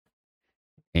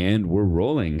And we're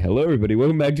rolling. Hello, everybody.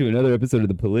 Welcome back to another episode of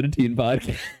the Polititine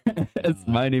Podcast.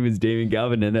 My name is Damien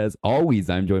Galvin, and as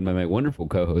always, I'm joined by my wonderful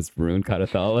co-host, Varun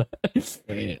Katathala.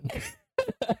 Wait.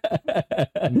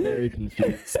 I'm very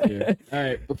confused here. All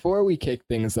right, before we kick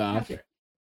things off,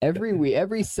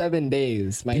 every 7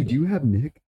 days, Do you have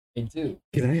Nick? I do.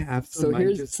 Can I have some? So Mine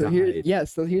here's just so died.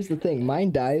 here's the thing.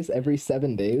 Mine dies every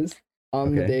 7 days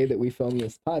on the Okay. day that we film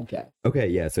this podcast. Okay,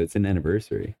 yeah, so it's an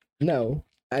anniversary No,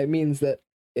 it means that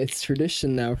it's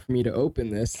tradition now for me to open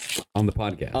this on the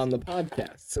podcast. on the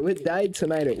podcast. So it died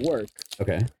tonight at work,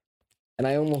 Okay. and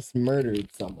I almost murdered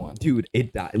someone. Dude,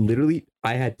 it died. Literally,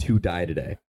 I had 2 die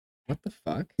today. What the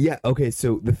fuck? Yeah, okay,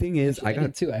 so the thing is, Actually, I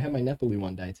did too. I had my Nepali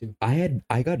one die too.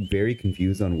 I got very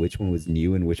confused on which one was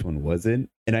new and which one wasn't,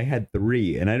 and I had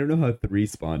 3, and I don't know how 3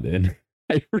 spawned in.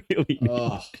 I really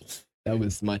Oh, that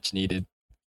was much needed.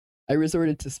 I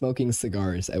resorted to smoking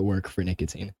cigars at work for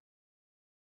nicotine.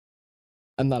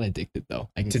 I'm not addicted though.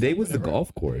 I can Today smoke was the whatever.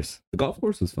 golf course. The golf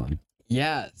course was fun.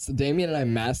 Yeah, so Damien and I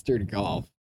mastered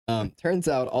golf. Turns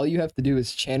out all you have to do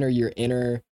is channel your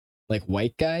inner like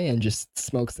white guy and just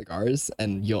smoke cigars,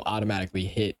 and you'll automatically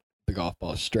hit the golf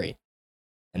ball straight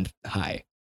and high.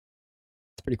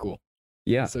 It's pretty cool.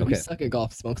 Yeah. So if you suck at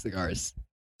golf, smoke cigars.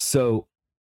 So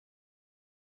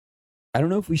I don't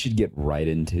know if we should get right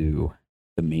into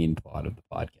the main plot of the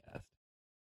podcast.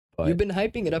 But You've been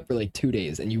hyping it up for like 2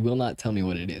 days, and you will not tell me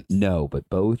what it is. no, but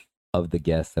both of the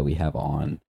guests that we have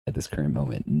on at this current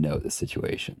moment know the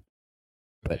situation,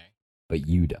 Okay. but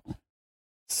you don't.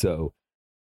 So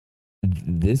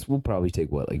this will probably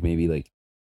take what, like maybe like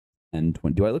 10,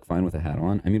 20. Do I look fine with a hat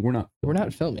on? I mean, we're not. We're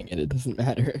not filming it. It doesn't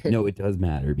matter. No, it does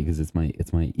matter because it's my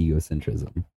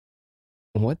egocentrism.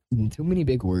 What? Too many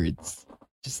big words.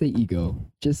 Just say ego.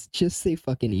 Just say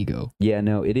fucking ego. Yeah,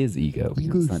 no, it is ego.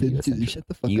 because it's not egocentrism. Shut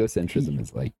the fuck up. Egocentrism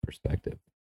is like perspective.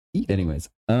 Ego. Anyways,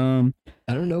 I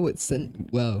don't know what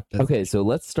sent. Well, that's- okay, so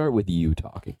let's start with you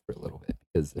talking for a little bit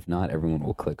because if not, everyone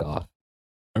will click off.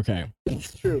 Okay.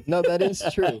 That's true. No, that is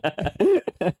true.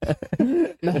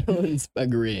 Madeline's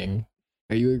agreeing.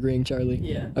 Are you agreeing, Charlie?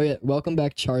 Yeah. Oh yeah. Welcome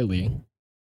back, Charlie.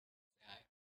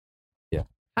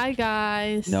 Hi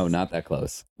guys. No, not that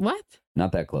close. What?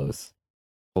 Not that close.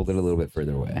 Hold it a little bit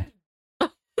further away.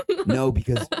 No,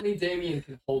 because Only Damien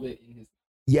can hold it in his.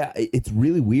 yeah, it's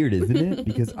really weird, isn't it?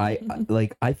 Because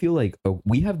I feel like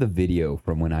we have the video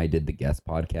from when I did the guest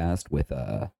podcast with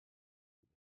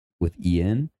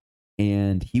Ian,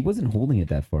 and he wasn't holding it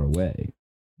that far away,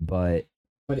 but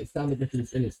But it sounded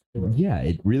different in his throat. yeah,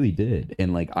 it really did,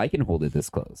 and like I can hold it this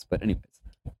close. But anyways,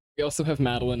 We also have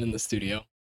Madeline in the studio.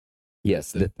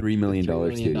 yes, the $3 million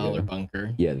 $3 studio. million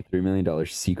bunker. Yeah, the $3 million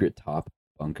secret top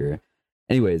bunker.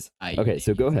 Anyways, okay,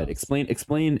 so go ahead.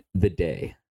 Explain the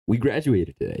day. We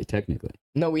graduated today, technically.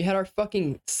 No, we had our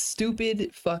fucking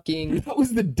stupid fucking. That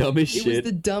was the dumbest It was shit.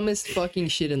 the dumbest fucking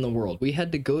shit in the world. We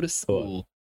had to go to school.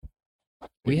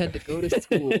 We had to go to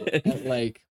school at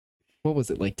like, what was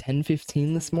it, like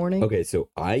 10:15 this morning? Okay, so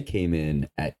I came in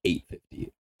at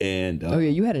 8:50, and Oh yeah,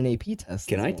 you had an AP test.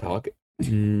 can this I morning. talk?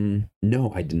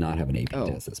 No, I did not have an AP Oh.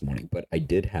 test this morning, but I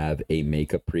did have a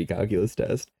makeup pre-calculus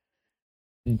test.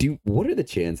 What are the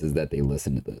chances that they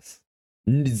listen to this?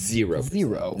 0%.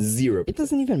 Zero. 0%. It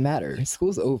doesn't even matter.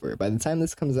 School's over. By the time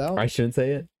this comes out. I shouldn't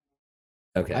say it.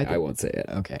 Okay, I I, think- won't say it.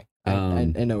 Okay.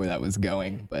 Um, I know where that was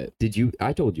going, but Did you?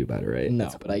 I told you about it, right? no,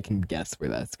 That's but I can guess where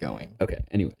that's going. Okay.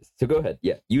 Anyways, so go ahead.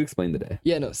 Yeah, you explain the day.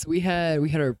 Yeah, no. So we had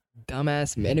our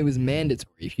dumbass, and it was mandatory.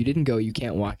 If you didn't go, you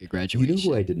can't walk at You graduation. know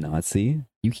who I did not see?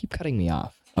 You keep cutting me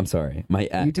off. I'm sorry, my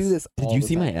ex. You do this. Did all you the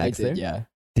see my time. ex I did, there? Yeah.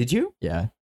 Did you? Yeah.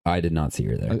 I did not see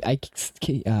her there.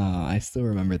 I still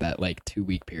remember that like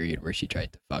 2-week period where she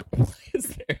tried to fuck me Why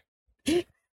is there?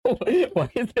 Why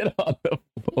is it on the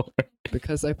floor?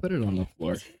 because I put it on the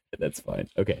floor. That's fine.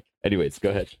 Okay. Anyways, go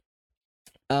ahead.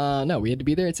 No, we had to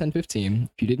be there at 10:15.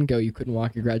 If you didn't go, you couldn't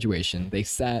walk at graduation. They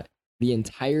sat the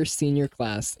entire senior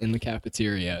class in the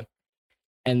cafeteria,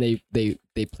 and they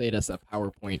played us a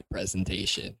PowerPoint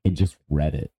presentation. And just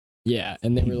read it. Yeah,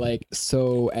 and they were like,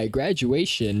 "So at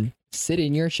graduation, sit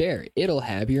in your chair. It'll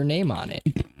have your name on it."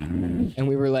 And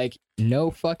we were like,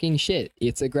 "No fucking shit.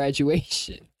 It's a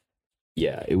graduation."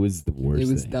 Yeah, it was the worst.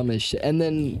 It was thing. dumb as shit. And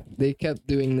then they kept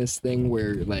doing this thing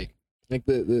where like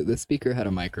the speaker had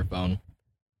a microphone,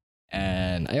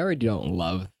 and I already don't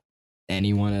love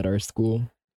anyone at our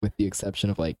school with the exception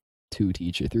of like 3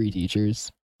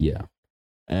 teachers. Yeah.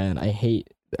 And I hate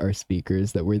our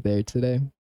speakers that were there today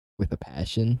with a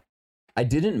passion. I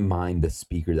didn't mind the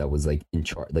speaker that was like in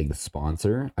charge, like the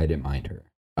sponsor. I didn't mind her.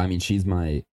 I mean, she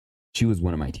was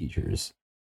one of my teachers,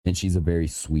 and she's a very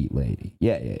sweet lady.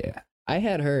 Yeah. I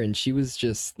had her, and she was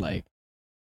just like,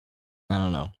 I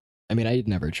don't know. I mean, I'd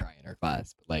never try in her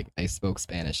class, but like I spoke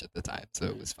Spanish at the time, so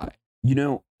it was fine.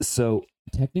 So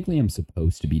technically I'm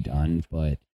supposed to be done,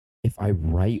 but if I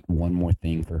write one more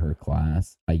thing for her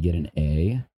class, I get an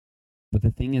A. But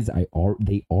the thing is,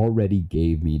 they already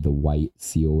gave me the white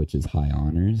seal, which is high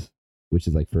honors, which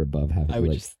is like for above half. I would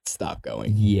like, just stop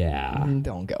going. Yeah.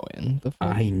 Don't go in. The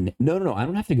fuck? No. I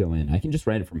don't have to go in. I can just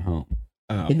write it from home.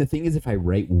 Oh. And the thing is, if I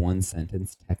write one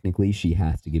sentence, technically she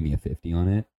has to give me a 50 on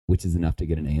it, which is enough to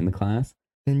get an A in the class.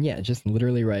 Then yeah, just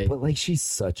literally write. But like, she's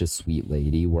such a sweet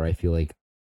lady where I feel like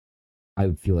I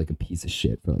would feel like a piece of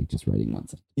shit for like just writing one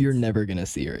sentence. You're never gonna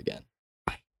see her again.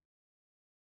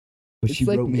 But It's she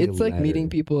like wrote me it's a like letter. meeting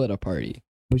people at a party.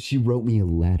 But she wrote me a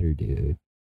letter, dude.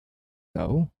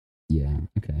 Oh, Yeah.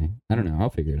 Okay. I don't know. I'll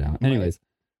figure it out. Right. Anyways.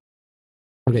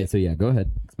 Okay. So yeah, go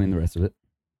ahead. Explain the rest of it.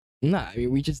 nah. I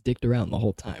mean, we just dicked around the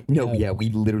whole time. No. Yeah. We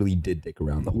literally did dick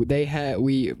around the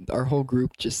whole. Our whole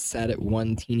group just sat at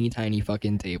one teeny tiny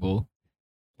fucking table.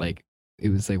 Like it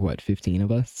was like what, 15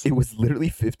 of us? It was literally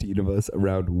 15 of us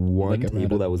around one Like around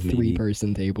table a that was maybe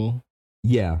 3-person table.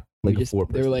 Yeah. Like a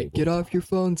 4-person. They were like, table. "Get off your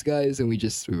phones, guys!" And we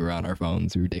were on our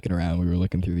phones. We were dicking around. We were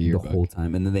looking through the the yearbook. whole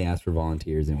time, and then they asked for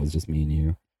volunteers, and it was just me and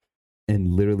you,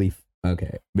 and literally.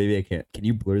 Okay, maybe I can't. Can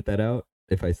you blurt that out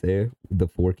if I say the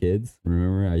 4 kids?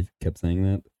 Remember, I kept saying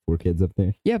that 4 kids up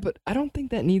there. Yeah, but I don't think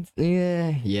that needs.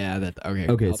 Yeah, that okay.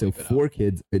 Okay, I'll so leave it out. 4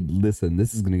 kids. Listen,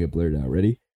 this is gonna get blurred out.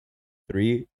 Ready?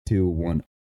 3, 2, 1.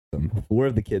 4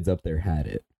 of the kids up there had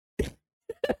it.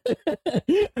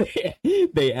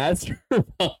 They asked for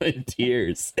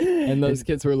volunteers, And those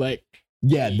kids were like,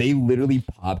 yeah, they literally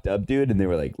popped up, dude, and they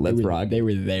were like, "Let's rock." They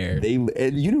were there.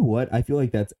 And you know what? I feel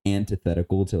like that's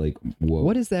antithetical to like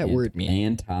What does that word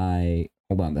mean?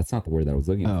 Hold on, that's not the word that I was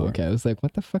looking for. Oh, okay. I was like,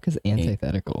 what the fuck is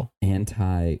antithetical?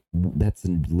 That's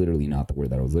literally not the word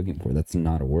that I was looking for. That's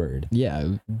not a word.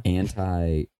 Yeah.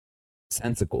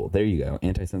 Anti-sensical. There you go.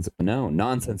 Anti-sensical. No,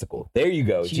 nonsensical. There you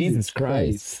go. Jesus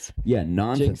Christ. Yeah, Jinx, you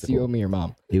nonsensical. owe me your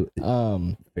mom.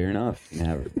 Fair enough.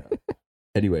 Never.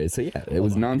 Anyway, so yeah, it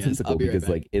was Hold on, guys. nonsensical I'll be right because back.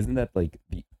 like, isn't that like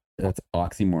that's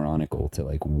oxymoronical to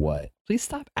like what? Please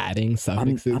stop adding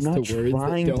suffixes I'm not to words that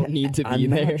trying don't need to be I'm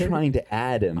there. not trying to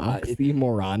add him.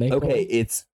 Oxymoronic. Okay,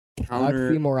 it's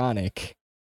counter. Oxymoronic.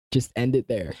 Just end it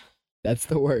there. That's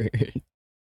the word.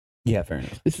 Yeah, fair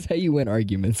enough. This is how you win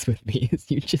arguments with me.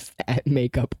 Is you just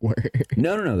make up words.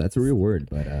 No, that's a real word,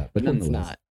 but It's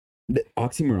nonetheless, not.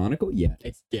 Oxymoronical. Yeah.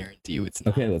 I guarantee you it's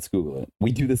not. Okay, let's Google it.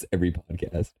 We do this every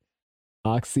podcast.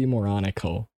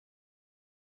 Oxymoronical.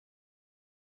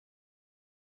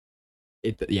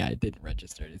 It didn't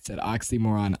register. It said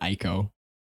oxymoron ico,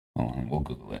 Hold on, we'll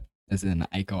Google it. as in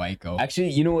ico. Actually,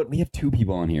 you know what? We have 2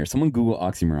 people on here. Someone Google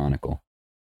oxymoronical.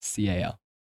 CAL.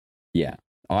 Yeah,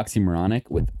 oxymoronic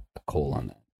with a coal on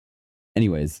that.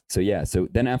 Anyways, so yeah, so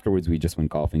then afterwards we just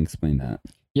went golfing. Explain that.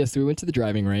 Yeah, so we went to the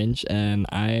driving range and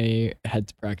I had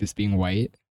to practice being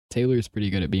white. Taylor's pretty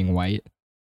good at being white.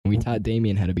 And we taught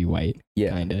Damien how to be white.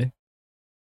 Yeah. Kinda.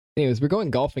 Anyways, we're going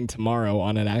golfing tomorrow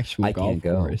on an actual I golf can't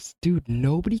go. course. Dude,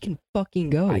 nobody can fucking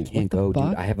go. I What can't the go, dude.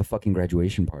 fuck? I have a fucking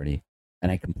graduation party,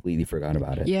 and I completely forgot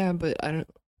about it. Yeah, but I don't.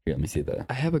 Here, let me see the.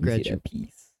 I have a let me see graduation. that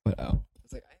piece. What? Oh, I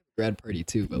was like, I have a grad party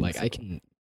too, but like, I can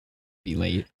be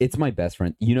late. It's my best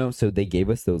friend. You know, so they gave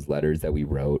us those letters that we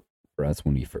wrote for us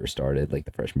when we first started, like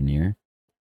the freshman year.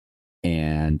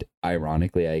 And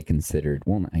ironically, I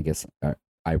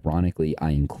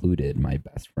included my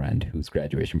best friend whose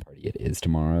graduation party it is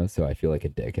tomorrow. So I feel like a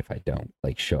dick if I don't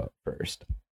like show up first.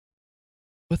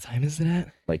 What time is it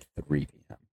at? Like 3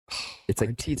 p.m. It's Our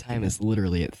like tea time is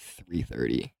literally at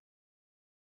 3:30.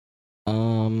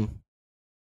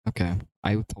 Okay.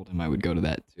 I told him I would go to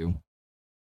that too.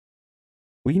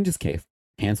 We can just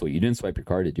cancel. You didn't swipe your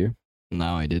card, did you?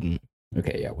 No, I didn't.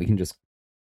 Okay, yeah, we can just.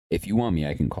 If you want me,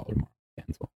 I can call tomorrow.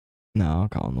 Cancel. No, I'll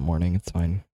call in the morning. It's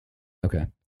fine. Okay.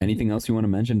 Anything else you want to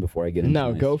mention before I get into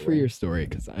No, my go for story? your story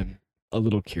because I'm a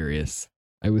little curious.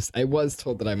 I was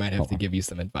told that I might have Hold to on. give you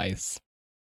some advice.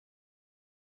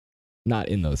 Not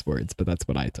in those words, but that's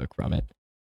what I took from it.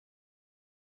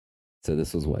 So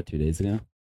this was what, 2 days ago?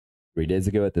 3 days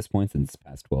ago at this point, since it's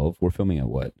past 12. We're filming at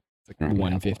what? It's I like don't know.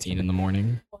 1:15 in the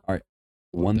morning.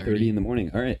 1:30 in the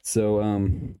morning. All right. So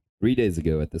 3 days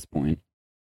ago at this point.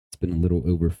 It's been a little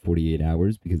over 48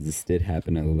 hours because this did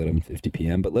happen at 11:50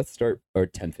 p.m. But let's start, or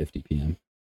 10:50 p.m.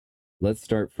 Let's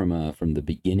start from the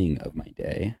beginning of my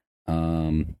day.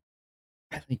 I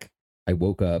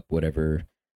woke up, whatever.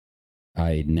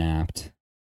 I napped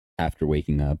after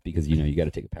waking up because you got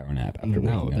to take a power nap after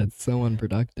No, waking up. that's so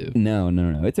unproductive. No.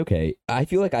 It's okay. I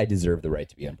feel like I deserve the right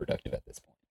to be unproductive at this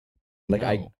point. Like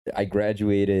No. I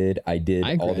graduated. I did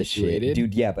I all this shit, graduated.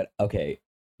 dude. Yeah, but okay.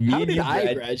 How did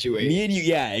I graduate? Me and you,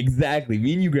 yeah, exactly.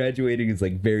 Me and you graduating is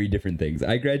like very different things.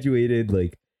 I graduated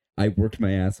like I worked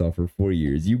my ass off for 4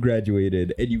 years. You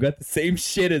graduated and you got the same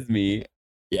shit as me.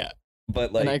 Yeah.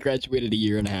 But like, And I graduated a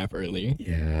year and a half early.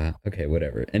 yeah, okay,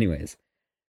 whatever. Anyways,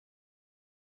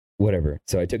 whatever.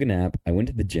 So I took a nap. I went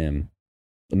to the gym,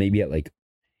 maybe at like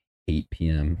 8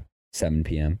 p.m., 7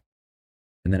 p.m.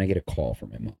 And then I get a call from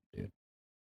my mom, dude.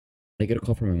 I get a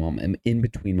call from my mom. I'm in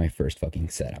between my first fucking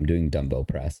set. I'm doing dumbbell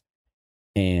press.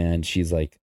 And she's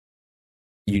like,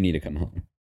 you need to come home.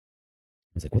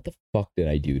 I was like, what the fuck did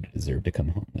I do to deserve to come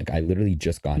home? Like, I literally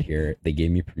just got here. They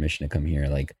gave me permission to come here.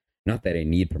 Like, not that I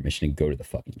need permission to go to the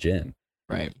fucking gym.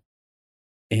 Right.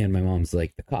 And my mom's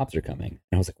like, the cops are coming.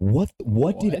 And I was like,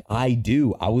 what did I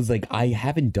do? I was like, I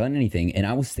haven't done anything. And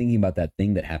I was thinking about that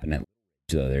thing that happened at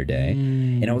the other day.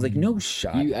 And I was like, no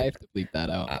shot. I have to bleep that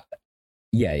out.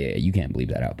 Yeah, you can't believe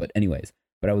that out. But anyways,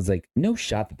 but I was like, no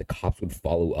shot that the cops would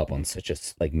follow up on such a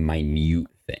like minute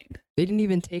thing. They didn't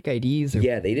even take IDs.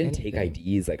 Yeah, they didn't take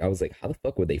anything. IDs. Like, I was like, how the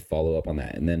fuck would they follow up on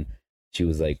that? And then she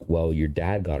was like, well, your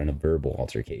dad got in a verbal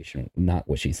altercation. Not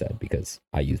what she said, because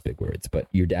I use big words, but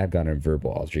your dad got in a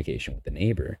verbal altercation with the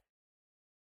neighbor.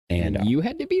 And you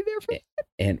had to be there for that?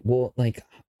 And well, like,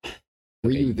 Were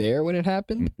okay, you there when it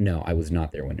happened? No, I was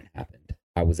not there when it happened.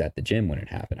 I was at the gym when it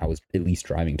happened. I was at least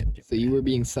driving to the gym. So you were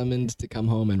being summoned to come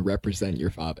home and represent your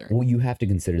father. Well, you have to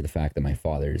consider the fact that my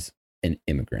father's an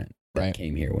immigrant that Right.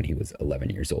 came here when he was 11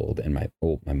 years old, and my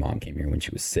mom came here when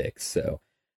she was 6. So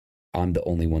I'm the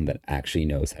only one that actually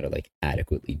knows how to like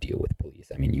adequately deal with police.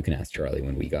 I mean, you can ask Charlie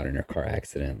when we got in our car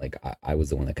accident. Like, I was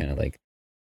the one that kind of like,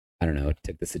 I don't know,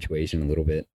 took the situation a little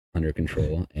bit under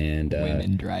control. And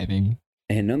Women driving.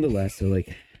 and nonetheless, so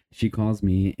like, she calls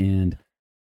me and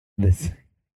this.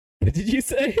 What did you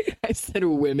say? I said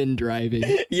women driving.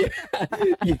 Yeah,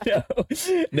 you know,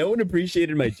 no one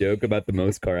appreciated my joke about the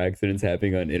most car accidents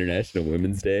happening on International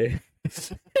Women's Day.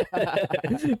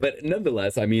 But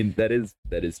nonetheless, I mean, that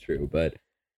is true. But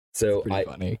so Pretty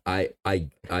funny.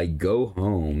 I go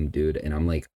home, dude, and I'm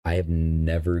like, I have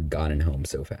never gotten home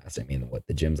so fast. I mean, what,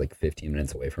 the gym's like 15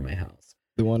 minutes away from my house.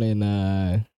 The one in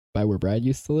by where Brad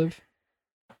used to live?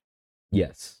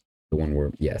 Yes, the one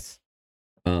where, yes.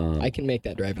 I can make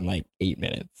that drive in like 8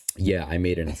 minutes. Yeah, I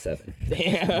made it in a 7.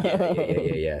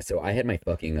 Damn. Yeah. So I had my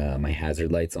fucking my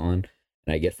hazard lights on,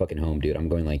 and I get fucking home, dude. I'm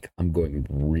going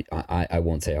I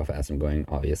won't say how fast I'm going,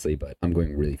 obviously, but I'm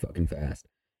going really fucking fast.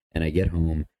 And I get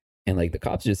home, and like the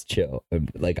cops just chill.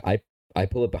 Like, I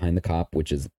pull up behind the cop,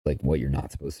 which is like what you're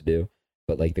not supposed to do.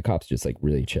 But like the cops just like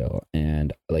really chill,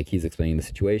 and like he's explaining the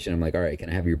situation. I'm like, all right, can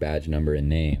I have your badge number and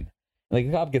name? Like,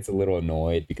 the cop gets a little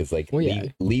annoyed because like Well, yeah.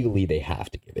 legally they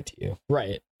have to give it to you.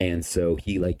 Right. And so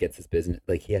he like gets his business,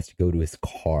 like he has to go to his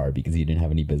car because he didn't have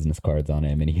any business cards on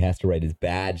him, and he has to write his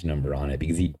badge number on it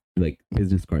because he like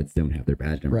business cards don't have their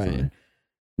badge numbers on Right. it.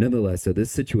 Nonetheless, so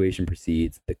this situation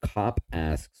proceeds. The cop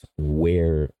asks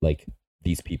where like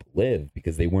these people live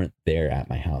because they weren't there at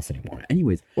my house anymore.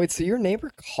 Anyways, Wait, so your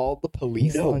neighbor called the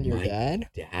police No, on your my dad?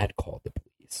 dad called the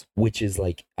police, which is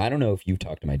like, I don't know if you've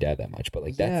talked to my dad that much, but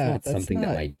like that's not something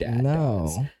that my dad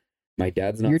does. My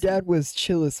dad's not. Your dad was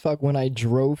chill as fuck when I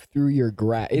drove through your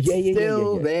grass. It's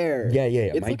still there. Yeah.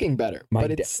 It's looking better,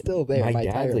 but it's still there. My My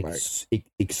dad's tire like marks.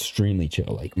 extremely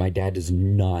chill. Like, my dad does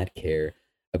not care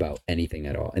about anything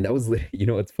at all. And that was, you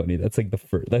know, what's funny? That's like the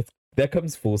first. That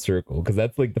comes full circle because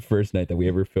that's like the first night that we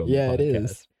ever filmed. Yeah, the it podcast.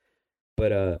 is.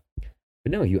 But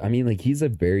no, I mean, like, he's a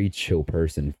very chill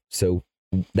person. So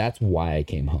that's why I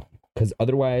came home. Because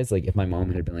otherwise, like, if my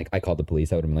mom had been like, I called the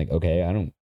police, I would have been like, okay, I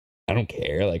don't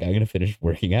care. Like, I'm gonna finish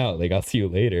working out. Like, I'll see you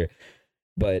later.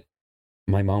 But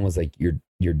my mom was like,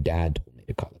 your dad told me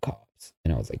to call the cops,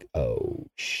 and I was like, oh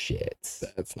shit.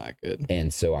 That's not good.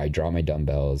 And so I draw my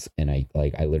dumbbells, and I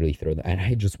literally throw them. And I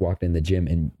had just walked in the gym,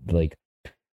 and like,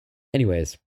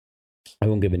 anyways, I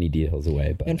won't give any details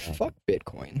away. But And fuck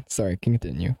Bitcoin. Sorry,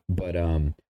 continue. But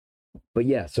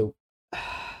yeah. So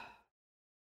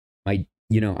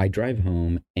I drive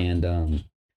home, and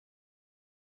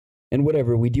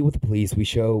whatever, we deal with the police. We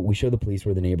show the police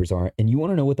where the neighbors are. And you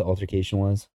want to know what the altercation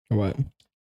was? What?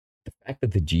 The fact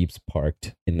that the Jeep's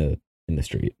parked in the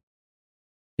street.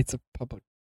 It's a public.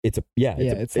 It's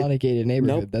not a gated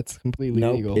neighborhood. Nope. That's completely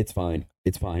No, legal. it's fine.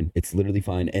 It's fine. It's literally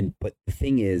fine. But the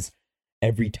thing is,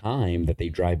 every time that they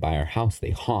drive by our house,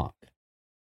 they honk.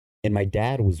 And my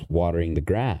dad was watering the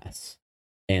grass,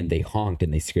 and they honked,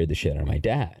 and they scared the shit out of my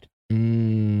dad.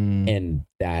 And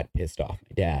that pissed off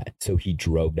my dad. So he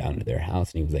drove down to their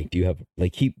house, and he was like, do you have,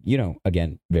 like, he,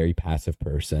 again, very passive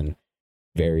person.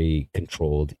 very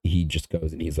controlled. He just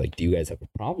goes and he's like, "Do you guys have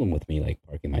a problem with me like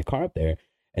parking my car up there?"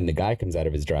 And the guy comes out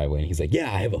of his driveway and he's like,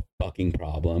 "Yeah, I have a fucking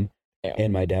problem." Yeah.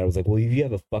 And my dad was like, "Well, if you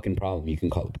have a fucking problem, you can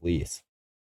call the police."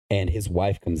 And his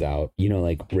wife comes out, you know,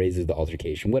 like raises the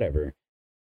altercation, whatever.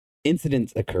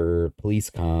 Incidents occur, police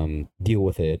come, deal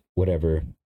with it, whatever.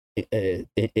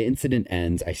 Incident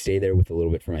ends. I stay there with a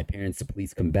little bit for my parents. The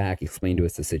police come back, explain to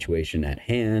us the situation at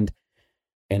hand.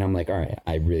 And I'm like, all right,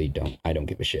 I don't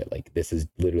give a shit. Like, this is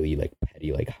literally like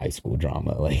petty, like high school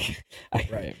drama. Like,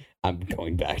 Right. I'm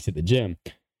going back to the gym.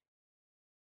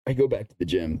 I go back to the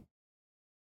gym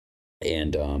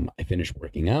and I finish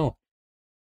working out.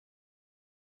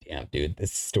 Damn, dude,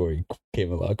 this story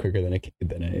came a lot quicker than I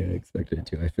expected it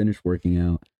to. I finished working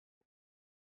out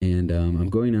and I'm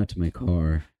going out to my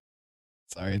car.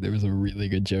 Sorry, there was a really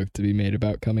good joke to be made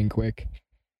about coming quick.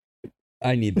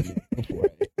 I need them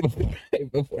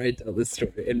before I tell this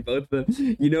story. And both the,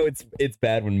 you know, it's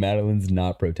bad when Madeline's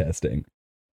not protesting.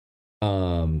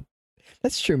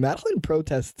 That's true. Madeline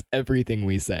protests everything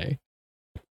we say.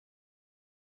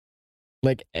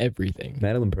 Like everything.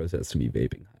 Madeline protests me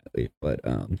vaping highly, but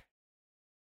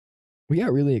We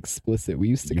got really explicit. We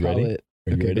used to You call ready? it.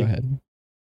 Are you Okay, ready? go ahead.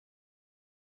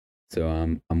 So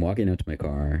I'm walking out to my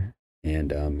car,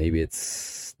 and maybe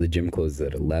it's the gym closes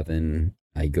at 11.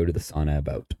 I go to the sauna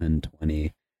about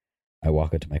 10:20. I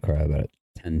walk out to my car about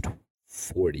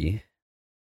 10:40.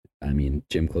 I mean,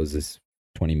 gym closes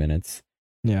 20 minutes.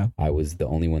 Yeah. I was the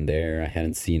only one there. I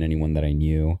hadn't seen anyone that I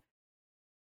knew.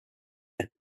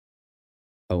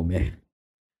 Oh man.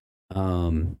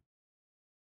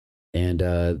 And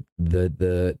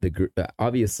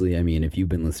obviously, I mean, if you've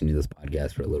been listening to this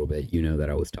podcast for a little bit, you know that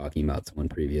I was talking about someone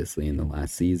previously in the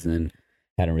last season.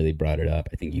 Hadn't really brought it up.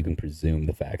 I think you can presume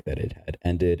the fact that it had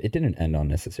ended. It didn't end on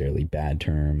necessarily bad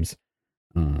terms.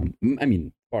 I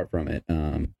mean, far from it.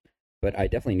 But I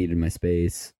definitely needed my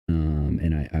space.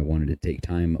 And I wanted to take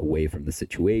time away from the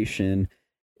situation.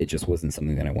 It just wasn't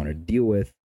something that I wanted to deal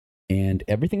with. And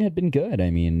everything had been good.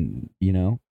 I mean, you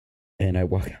know, and I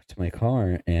walk out to my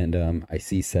car and I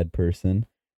see said person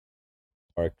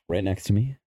parked right next to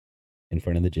me in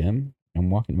front of the gym. I'm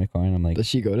walking to my car and I'm like, Does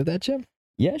she go to that gym?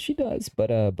 yeah, she does, but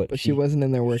she wasn't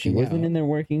in there working She wasn't out. in there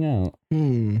working out.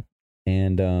 And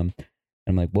I'm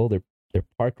like, well, they're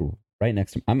parked right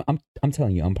next to me. I'm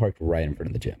telling you, I'm parked right in front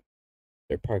of the gym.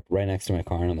 They're parked right next to my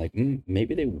car, and I'm like,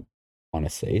 maybe they want to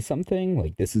say something.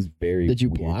 Like, this is very. Did you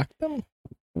weird, block them?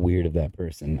 Weird of that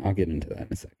person. I'll get into that in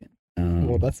a second.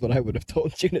 Well, that's what I would have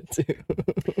told you to do.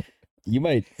 You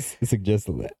might suggest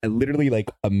literally like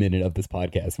a minute of this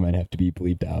podcast might have to be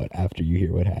bleeped out after you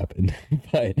hear what happened.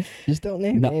 But just don't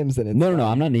name names. And no,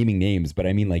 I'm not naming names, but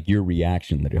I mean like your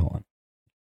reaction. Literally, hold on.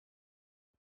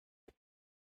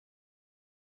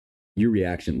 Your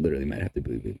reaction literally might have to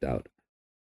be bleeped out.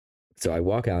 So I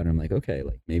walk out and I'm like, okay,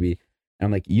 like maybe. And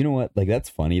I'm like, you know what? Like that's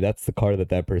funny. That's the car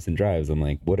that person drives. I'm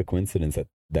like, what a coincidence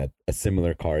that a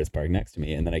similar car is parked next to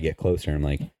me. And then I get closer and I'm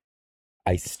like,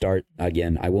 I start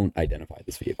again. I won't identify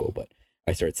this vehicle, but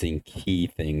I start seeing key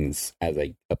things as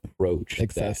I approach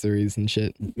accessories and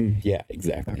shit. Yeah,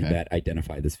 exactly. Okay. That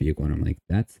identify this vehicle, and I'm like,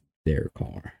 that's their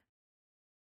car.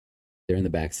 They're in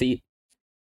the back seat.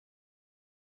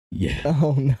 Yeah.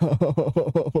 Oh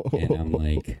no. And I'm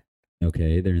like,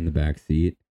 okay, they're in the back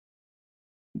seat.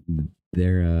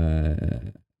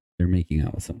 They're making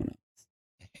out with someone else.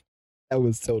 That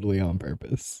was totally on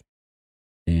purpose.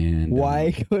 And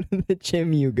why go to the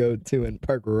gym you go to and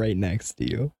park right next to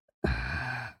you?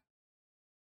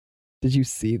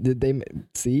 Did they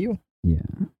see you?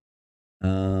 Yeah.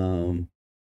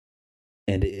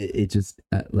 And it just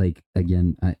like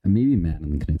again, maybe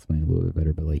Madeline can explain a little bit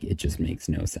better, but like it just makes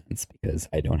no sense because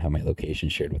I don't have my location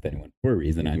shared with anyone for a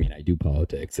reason. I mean, I do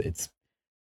politics. It's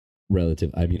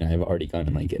relative. I mean, I've already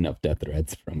gotten like enough death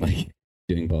threats from like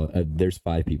doing there's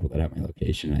 5 people that have my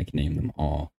location. I can name them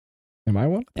all. Am I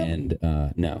one? And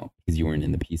no, because you weren't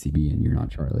in the PCB and you're not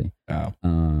Charlie. Oh.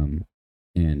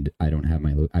 And I don't have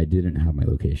I didn't have my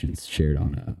locations shared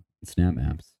on Snap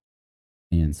Maps,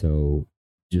 and so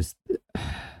just,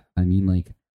 I mean,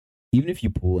 like, even if you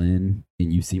pull in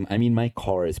and you see, I mean, my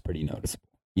car is pretty noticeable.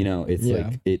 You know, it's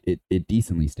like it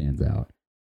decently stands out,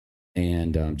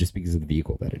 and just because of the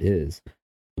vehicle that it is,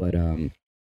 but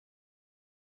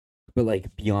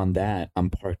like beyond that, I'm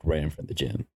parked right in front of the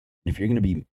gym. And if you're gonna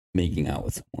be making out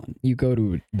with someone, you go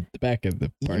to the back of the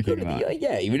parking lot.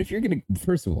 Yeah, even if you're gonna,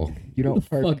 first of all, you don't who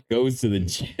the fuck goes to the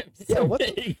gym. Yeah, what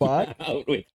the fuck? Out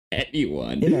with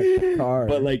anyone in a car,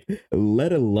 but like,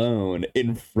 let alone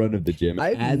in front of the gym.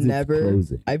 I've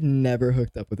never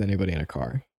hooked up with anybody in a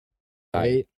car.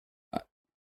 Right?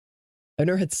 I've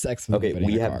never had sex with Okay,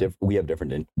 anybody in a car. we have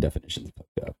different definitions of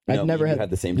hooked up. I've No, never you had-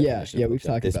 the same yeah, definition. yeah, of we've hooked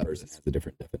up. talked This about person this. has a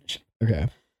different definition. Okay.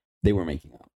 They were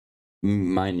making out.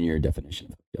 Mine and your definition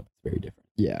of hooked up is very different.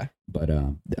 Yeah. But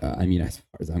I mean, as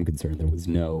far as I'm concerned, there was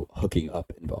no hooking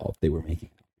up involved. They were making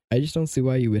out. I just don't see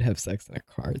why you would have sex in a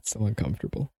car. It's so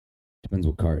uncomfortable. Depends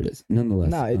what car it is. Nonetheless,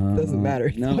 Nah, it doesn't matter.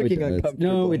 It's no, it fucking does. uncomfortable.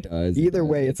 No, it does. It Either does.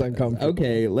 way, It it's does. uncomfortable.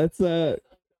 Okay, let's My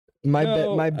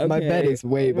no, my bed okay. is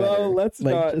way better. Well, let's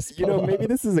Like, not. just You know, pull maybe up.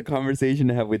 this is a conversation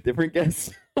to have with different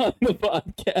guests on the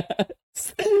podcast.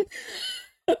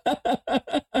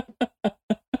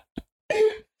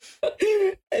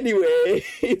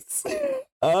 Anyways,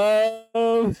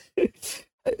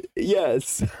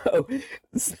 yes.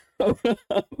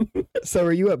 So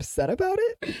are you upset about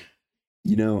it?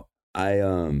 You know,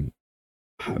 oh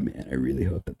man, I really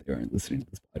hope that they aren't listening to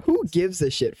this podcast. Who gives a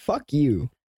shit? Fuck you.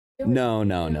 No. I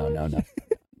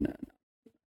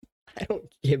don't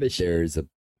give a shit. There's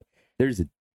a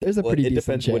There's a well, pretty it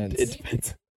decent depends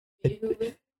chance. it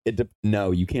depends.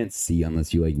 No, you can't see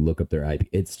unless you like look up their IP.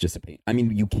 It's just a pain. I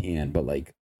mean, you can, but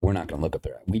like we're not gonna look up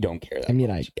their IP. We don't care that I mean,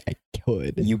 much. I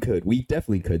could. You could. We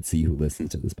definitely could see who listens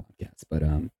to this podcast, but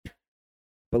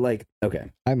like,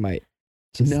 okay. I might.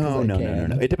 Just 'cause I No.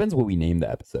 can. It depends what we name the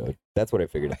episode. That's what I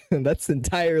figured. That's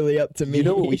entirely up to me. You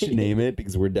know what we should name it,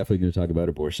 because we're definitely going to talk about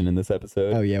abortion in this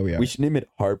episode. Oh yeah, we are. We should name it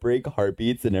Heartbreak,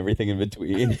 Heartbeats, and everything in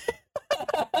between.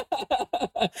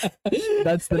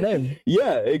 That's the name.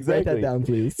 Yeah, exactly. Write that down,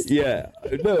 please. Yeah.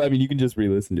 No, I mean, you can just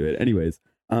re-listen to it. Anyways,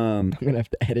 I'm gonna have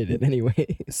to edit it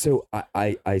anyway. so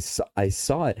I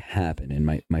saw it happen, and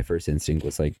my first instinct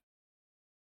was like,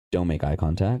 don't make eye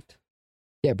contact,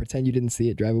 Yeah, pretend you didn't see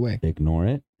it. Drive away. ignore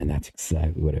it, and that's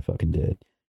exactly what I fucking did.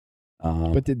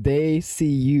 But did they see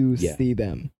you yeah. see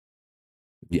them?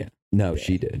 No, Yeah.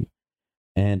 she did.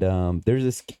 And there's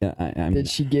this. I mean,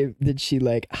 Did she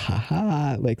like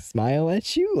haha like smile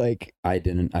at you like? I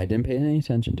didn't pay any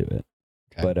attention to it.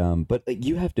 Okay. But like,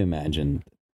 you have to imagine.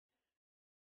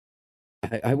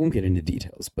 I won't get into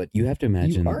details, but you have to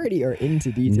imagine. You already are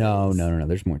into details. No.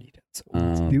 There's more details.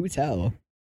 Do tell.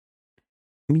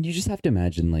 I mean, you just have to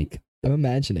imagine, like, I'm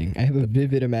imagining. I have a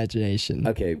vivid imagination.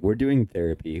 okay, we're doing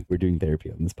therapy. We're doing therapy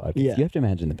on this podcast. Yeah. You have to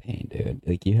imagine the pain, dude.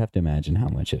 Like, you have to imagine how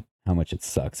much it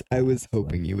sucks. I was Like,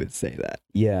 hoping you would say that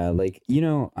yeah, like, you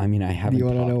know, I mean, I haven't. you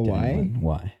wanna talked know to why? anyone.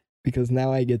 Why? because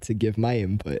now I get to give my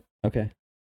input. Okay.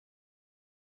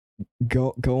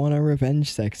 Go on a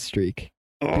revenge sex streak.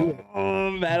 Do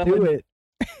it.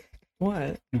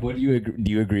 What? What do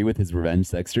you agree with his revenge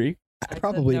sex streak? I said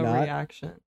Probably no not.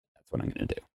 reaction. That's what I'm gonna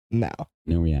do. No.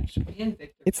 No reaction. Me and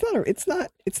Victor. It's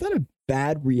not a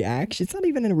bad reaction. It's not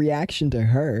even a reaction to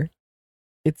her.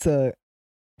 It's a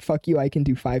fuck you, I can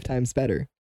do 5 times better.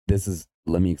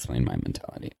 Let me explain my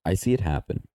mentality. I see it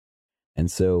happen.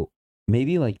 And so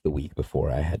maybe like the week before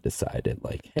I had decided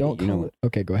like, hey, Don't you know call what? it.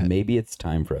 Okay, go ahead. Maybe it's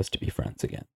time for us to be friends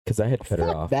again. Because I had cut her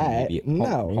Fuck off. that. Maybe,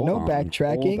 No, no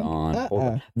backtracking. Hold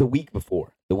on. The week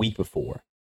before.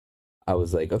 I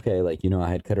was like, okay, like, you know, I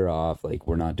had cut her off. Like,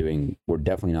 we're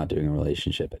definitely not doing a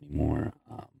relationship anymore.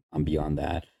 I'm beyond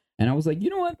that. And I was like, you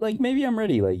know what? Like, maybe I'm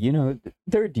ready. Like, you know,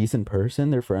 they're a decent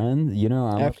person. They're friends. You know,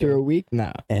 After okay. a week,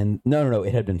 nah. And no,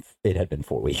 it had been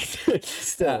 4 weeks.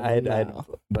 Still,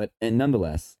 And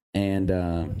nonetheless,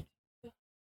 and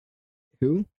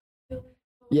Who?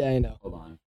 Yeah, I know. hold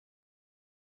on.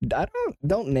 I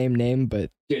don't name, but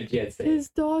His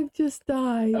dog just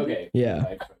died. Okay.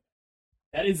 yeah.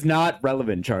 That is not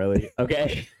relevant, Charlie.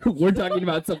 Okay, we're talking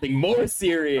about something more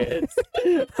serious.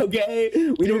 Okay,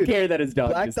 we don't Dude, care that his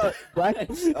dog. Black just dog. died.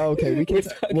 Okay,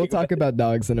 we'll talk about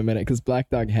dogs in a minute because Black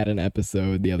Dog had an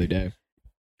episode the other day.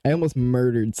 I almost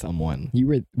murdered someone.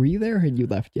 Were you there or had you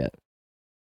left yet?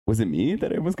 Was it me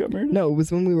that almost got murdered? No, it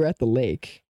was when we were at the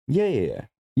lake. Yeah.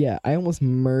 Yeah, I almost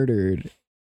murdered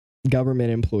government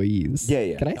employees.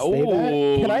 Yeah. Can I say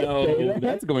that? Can I say that?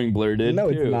 That's going blurred in. No,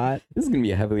 too. it's not. This is gonna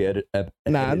be a heavily edited.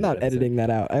 Nah, I'm not editing that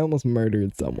out. I almost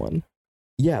murdered someone.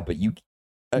 Yeah, but you.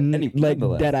 Like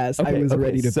nonetheless. dead ass. I was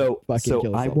ready to so fucking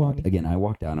kill I someone.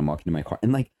 walked out. I'm walking to my car,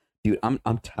 and like, dude, I'm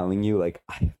telling you, like,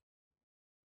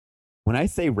 when I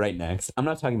say right next, I'm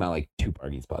not talking about like 2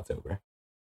 parking spots over.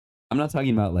 I'm not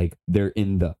talking about like they're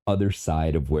in the other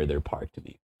side of where they're parked to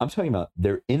me. I'm talking about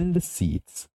they're in the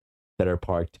seats that are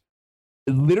parked.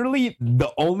 Literally,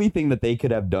 the only thing that they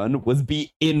could have done was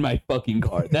be in my fucking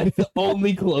car. That's the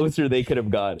only closer they could have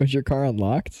got. Was your car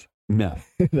unlocked? No.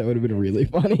 That would have been really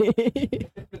funny.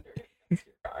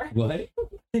 What?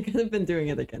 They could have been doing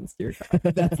it against your car.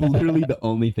 That's literally the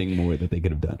only thing more that they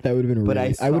could have done. That would have been But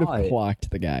really. I I would saw have it. clocked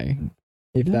the guy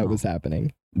if that No. was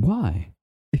happening. Why?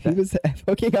 If he was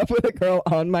hooking up with a girl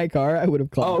on my car, I would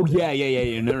have called. Oh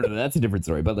yeah. No. That's a different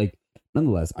story. But like,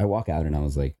 nonetheless, I walk out and I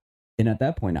was like, and at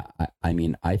that point, I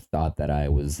mean, I thought that I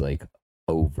was like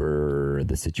over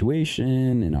the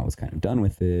situation and I was kind of done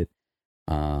with it.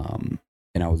 And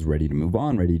I was ready to move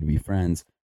on, ready to be friends.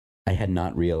 I had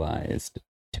not realized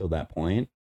till that point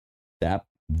that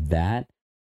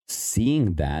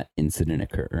seeing that incident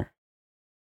occur,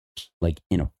 like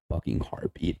in a fucking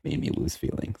heartbeat, made me lose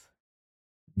feelings.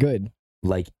 Good.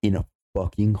 Like in a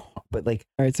fucking but like,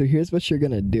 all right, so here's what you're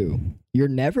gonna do. You're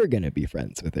never gonna be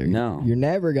friends with her. No. You're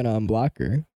never gonna unblock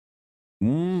her.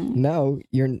 No,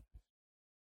 you're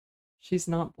She's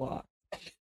not blocked.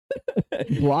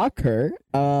 block her.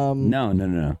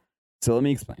 No. So let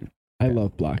me explain. I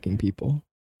love blocking people.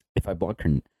 If I block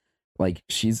her, like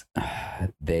she's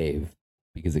Dave,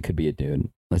 because it could be a dude.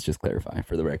 Let's just clarify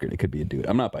for the record, it could be a dude.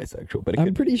 I'm not bisexual, but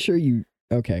I'm pretty sure you.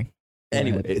 Okay. Go ahead.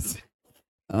 anyways.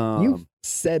 You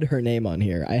said her name on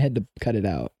here. I had to cut it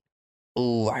out.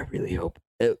 Oh, I really hope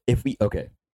if we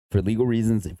for legal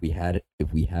reasons, if we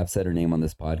have said her name on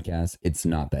this podcast, it's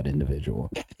not that individual.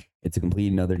 It's a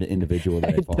complete another individual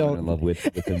that I've fallen in love with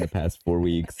within the past 4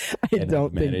 weeks. I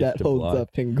don't think that holds up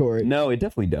in court. No, it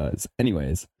definitely does.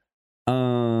 Anyways,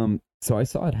 so I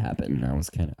saw it happen, and I was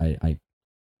kind of I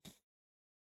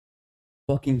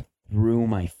fucking threw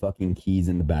my fucking keys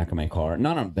in the back of my car.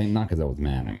 Not because I was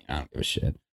mad. I mean, I don't give a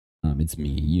shit. It's me.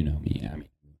 You know me. I mean,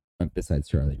 besides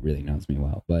Charlie, really knows me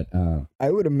well. But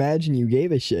I would imagine you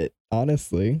gave a shit,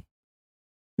 honestly.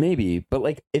 maybe. But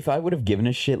like, if I would have given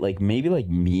a shit, like maybe like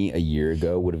me a year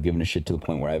ago would have given a shit to the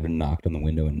point where I would have knocked on the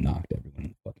window and knocked everyone in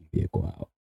the fucking vehicle out.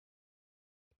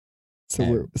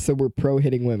 So we're pro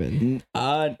hitting women.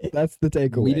 That's the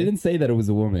takeaway. We didn't say that it was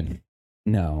a woman.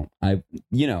 No, I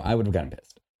would have gotten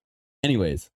pissed.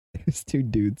 Anyways, There's two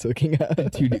dudes hooking up.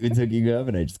 two dudes hooking up,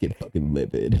 and I just get fucking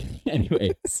livid.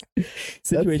 Anyways, That's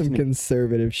some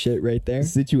conservative shit right there.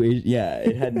 Situation. Yeah,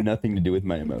 it had nothing to do with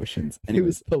my emotions. It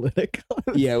was political.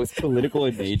 Yeah, it was political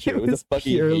in nature. It was a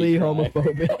fucking purely hate crime.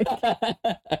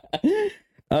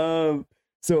 homophobic.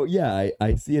 So yeah,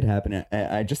 I see it happen.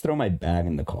 I just throw my bag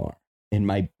in the car, and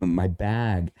my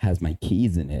bag has my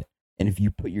keys in it. And if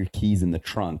you put your keys in the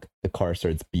trunk, the car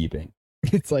starts beeping.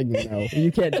 It's like, no,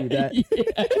 you can't do that.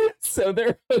 Yeah. So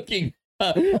they're hooking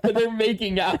up. They're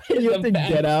making out. You have to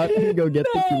get out and go get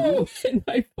the keys. And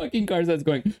my fucking car starts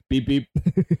going beep, beep,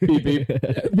 beep, beep,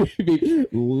 beep, beep,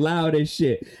 loud as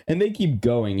shit. And they keep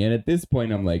going. And at this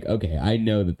point, I'm like, okay, I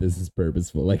know that this is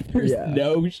purposeful. Like, there's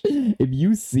no, if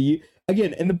you see,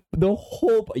 again, and the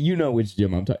whole, you know which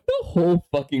gym I'm talking, the whole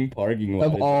fucking parking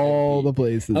lot. Of all the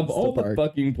places. Of all the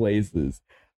fucking places.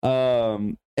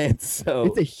 And so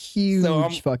it's a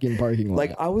huge fucking parking lot.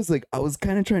 Like I was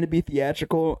kind of trying to be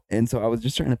theatrical, and so I was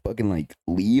just trying to fucking like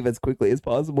leave as quickly as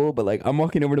possible. But like I'm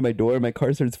walking over to my door, my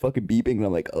car starts fucking beeping, and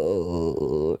I'm like,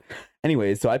 oh.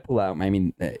 Anyway, so I pull out. I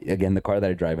mean, again, the car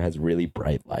that I drive has really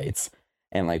bright lights,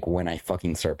 and like when I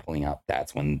fucking start pulling out,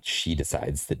 that's when she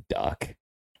decides to duck.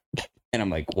 And I'm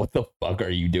like, what the fuck are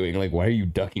you doing? Like, why are you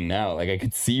ducking now? Like, I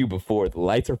could see you before. The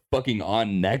lights are fucking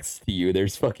on next to you.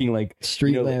 There's fucking like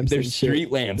street lamps. There's street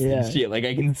lamps and shit. Like,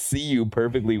 I can see you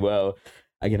perfectly well.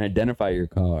 I can identify your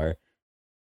car.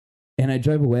 And I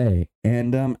drive away.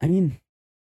 And I mean,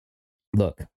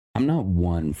 look, I'm not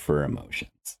one for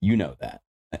emotions. You know that.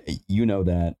 You know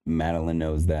that. Madeline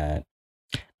knows that.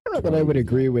 I don't know that I would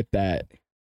agree with that.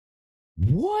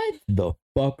 What the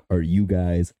fuck are you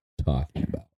guys talking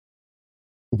about?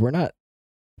 We're not.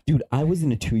 Dude, I was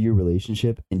in a 2-year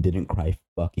relationship and didn't cry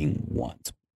fucking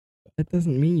once. That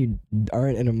doesn't mean you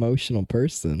aren't an emotional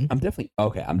person. I'm definitely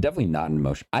not an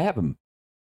emotion.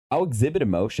 I'll exhibit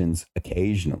emotions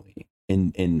occasionally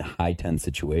in high tense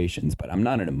situations, but I'm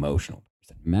not an emotional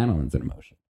person. Madeline's an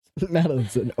emotional person.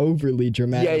 Madeline's an overly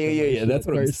dramatic. Yeah. That's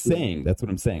what I'm saying. That's what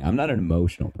I'm saying. I'm not an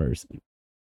emotional person.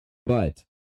 But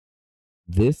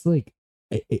this, like,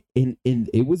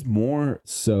 it was more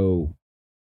so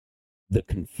the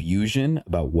confusion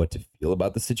about what to feel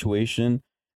about the situation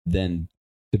than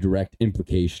the direct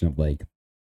implication of like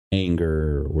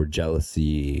anger or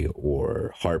jealousy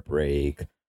or heartbreak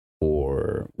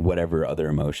or whatever other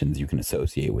emotions you can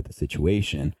associate with the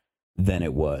situation than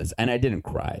it was. And I didn't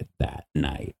cry that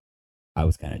night. I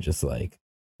was kind of just like,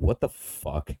 what the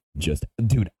fuck?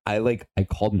 Dude, I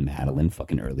called Madeline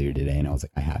fucking earlier today and I was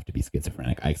like, I have to be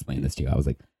schizophrenic. I explained this to you. I was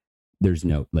like, there's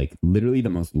no, like, literally the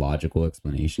most logical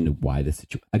explanation to why this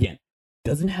situation, again,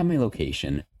 doesn't have my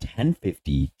location,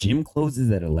 10:50, gym closes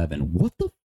at 11. What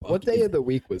the fuck? What day of the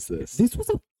week was this? This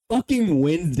was a fucking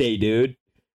Wednesday, dude.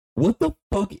 What the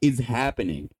fuck is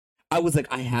happening? I was like,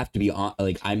 I have to be on.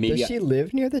 Like, Does she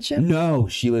live near the gym? No,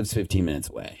 she lives 15 minutes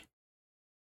away.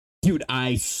 Dude,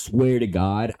 I swear to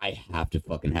God, I have to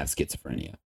fucking have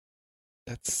schizophrenia.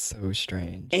 That's so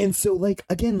strange. And so, like,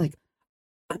 again, like,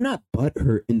 I'm not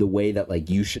butthurt in the way that, like,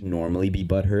 you should normally be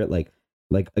butthurt.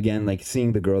 Like again, like,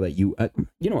 seeing the girl that you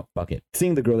know what, fuck it.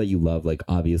 Seeing the girl that you love, like,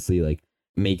 obviously, like,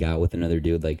 make out with another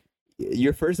dude, like,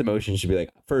 your first emotion should be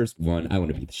like, first, one, I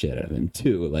want to beat the shit out of him.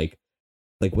 Two, like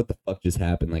what the fuck just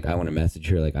happened? Like, I want to message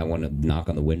her. Like, I want to knock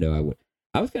on the window.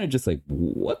 I was kind of just like,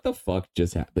 what the fuck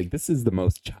just happened? Like, this is the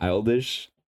most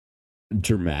childish,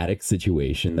 dramatic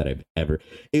situation that I've ever.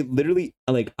 It literally,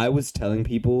 like, I was telling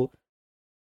people,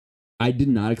 I did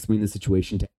not explain the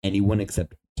situation to anyone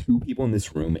except 2 people in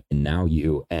this room, and now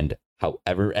you, and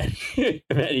however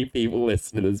many people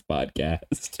listen to this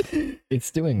podcast.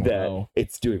 It's doing well.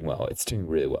 It's doing well. It's doing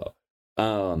really well.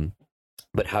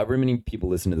 But however many people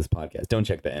listen to this podcast, don't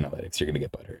check the analytics. You're gonna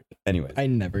get butthurt. Anyways, I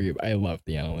love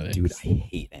the analytics. dude, I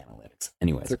hate analytics.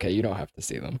 Anyways, It's okay. You don't have to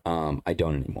see them. I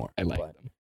don't anymore. I like but-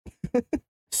 them.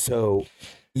 So,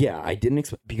 yeah, I didn't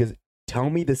expect, because tell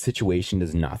me the situation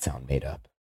does not sound made up.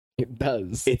 It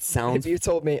does. It sounds, If you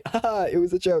told me, it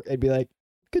was a joke, I'd be like,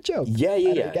 good joke. yeah.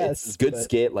 I guess, It's good but-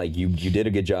 skit. Like, you did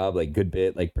a good job. Like, good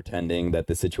bit. Like, pretending that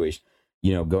the situation,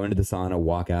 you know, go into the sauna,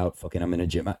 walk out. Fucking, I'm in a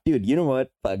gym. Dude, you know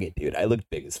what? Fuck it, dude. I looked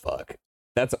big as fuck.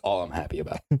 That's all I'm happy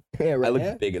about. Yeah, right. I looked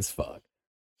Yeah? big as fuck.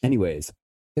 Anyways,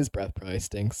 His breath probably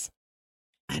stinks.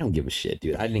 I don't give a shit,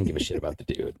 dude. I didn't give a shit about the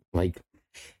dude. Like,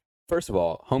 first of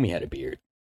all, homie had a beard.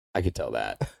 I could tell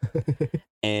that.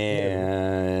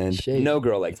 And Shade. no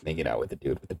girl likes making out with a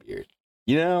dude with a beard.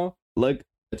 You know? Like,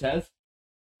 the test?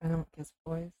 I don't kiss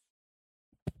boys.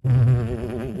 All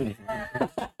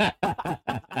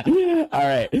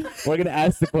right. We're going to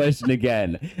ask the question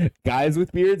again. Guys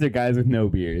with beards or guys with no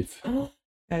beards?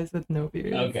 Guys with no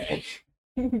beards. Okay.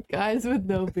 Guys with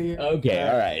no beard. Okay.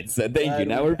 All right. So thank you.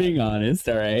 Now we're being honest.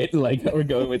 All right. Like how we're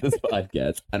going with this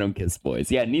podcast. I don't kiss boys.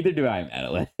 Yeah, neither do I,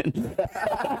 Madeline.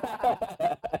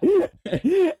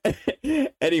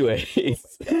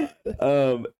 Anyways,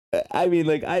 I mean,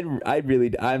 like,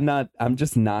 I'm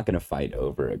just not gonna fight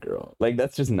over a girl. Like,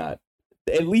 that's just not.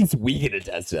 At least we can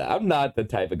attest to that. I'm not the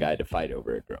type of guy to fight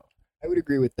over a girl. I would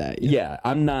agree with that. Yeah,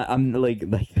 I'm not. I'm like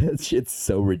that shit's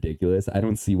so ridiculous. I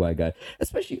don't see why guy,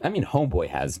 especially. I mean, homeboy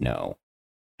has no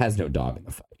dog in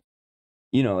the fight.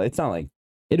 You know, it's not like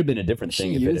it'd have been a different She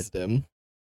thing if used him.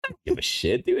 I don't give a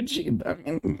shit, dude. I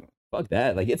mean, fuck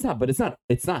that. Like, it's not. But it's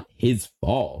not his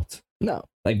fault. No.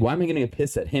 Like, why am I gonna get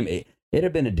pissed at him? It'd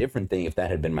have been a different thing if that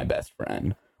had been my best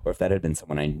friend, or if that had been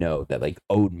someone I know that, like,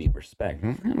 owed me respect.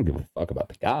 I don't give a fuck about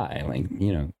the guy. Like,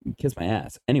 you know, kiss my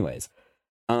ass. Anyways,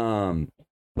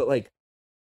 but, like,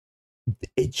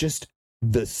 it just,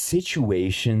 the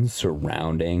situation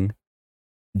surrounding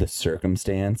the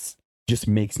circumstance just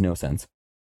makes no sense.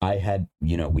 We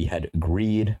had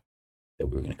agreed that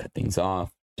we were gonna cut things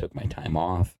off. Took my time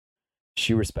off.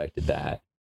 She respected that.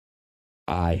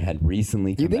 I had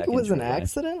recently. You think back it was into an her life.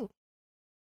 accident?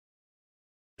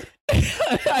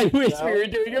 I wish No. we were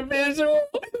doing a visual.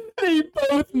 They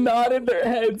both nodded their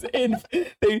heads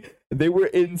they were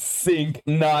in sync,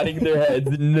 nodding their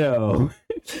heads. No.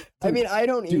 I mean, I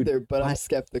don't dude, either, but I'm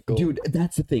skeptical. Dude,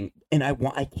 that's the thing. And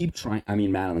I keep trying. I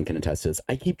mean, Madeline can attest to this.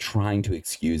 I keep trying to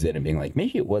excuse it and being like,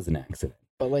 maybe it was an accident.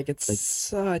 but like, it's like,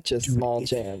 such a Dude, small it's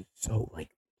chance. So, like,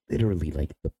 literally,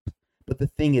 like, but the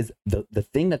thing is, the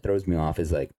thing that throws me off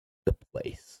is, like, the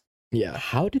place. Yeah.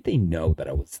 How did they know that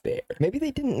I was there? Maybe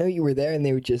they didn't know you were there and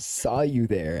they just saw you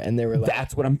there and they were like,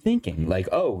 That's what I'm thinking. Like,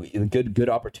 oh, good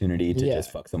opportunity to Yeah.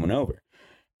 just fuck someone over.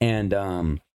 And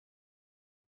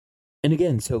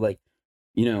again, so, like,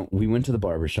 you know, we went to the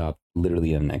barbershop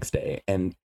literally the next day,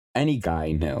 and any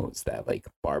guy knows that, like,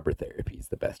 barber therapy is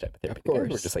the best type of therapy. Of We're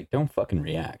course. just like, don't fucking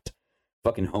react.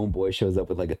 Fucking homeboy shows up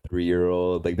with, like, a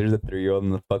 3-year-old. Like, there's a 3-year-old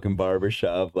in the fucking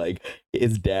barbershop. Like,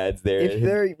 his dad's there. if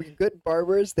they're good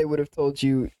barbers, they would have told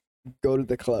you, go to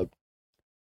the club.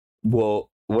 Well,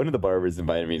 one of the barbers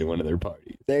invited me to one of their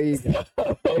parties. There you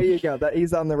go. There you go.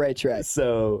 He's on the right track.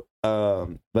 So,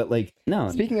 but, like, no.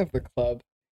 Speaking of the club,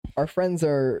 our friends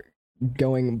are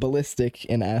going ballistic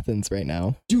in Athens right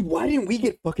now. Dude, why didn't we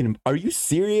get fucking? Are you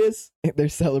serious? They're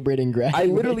celebrating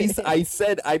graduation. I literally, I've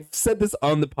said this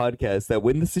on the podcast that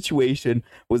when the situation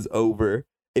was over,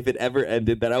 if it ever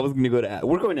ended, that I was going to go to.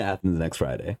 We're going to Athens next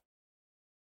Friday.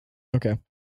 Okay.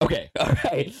 Okay. All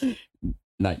right.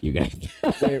 Not you guys.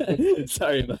 Wait,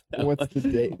 Sorry about that. What's the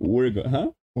date? We're going.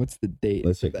 Huh? What's the date?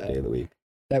 Let's check for the that? day of the week.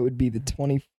 That would be the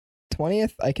 20th.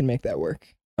 I can make that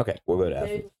work. Okay, we'll go to Day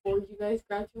Athens. before you guys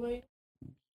graduate.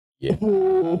 Yeah.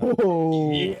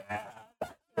 Oh. Yeah.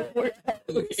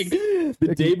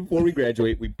 The day before we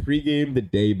graduate, we pregame the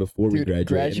day before we Dude, graduate.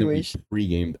 graduation- And then we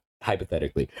pregame,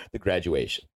 hypothetically, the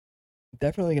graduation.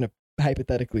 Definitely gonna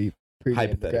hypothetically pregame the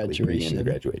Hypothetically, pregame graduation. the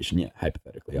graduation. Yeah,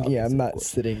 hypothetically. Yeah, obviously, I'm of not course.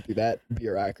 sitting through that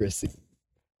bureaucracy.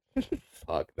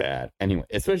 Fuck that. Anyway,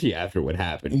 especially after what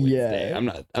happened. Yeah.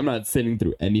 Wednesday. I'm not sitting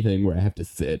through anything where I have to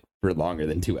sit for longer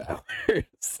than 2 hours.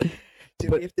 Dude,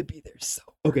 But- we have to be there so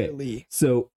Okay. early.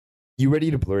 So, you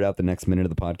ready to blurt out the next minute of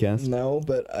the podcast? No,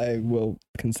 but I will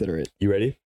consider it. You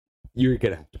ready? You're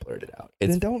gonna have to blurt it out.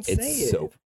 Then don't say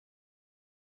it.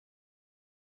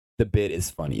 The bit is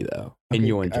funny though, and Okay,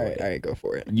 you'll enjoy it. All right, go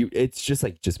for it. It's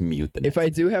just mute the. If I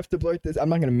do have to blurt this, I'm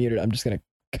not gonna mute it. I'm just gonna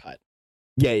cut.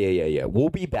 Yeah. We'll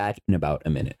be back in about a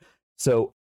minute.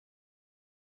 So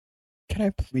Can I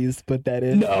please put that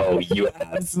in? no, you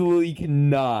absolutely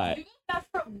cannot. You got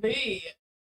that from me.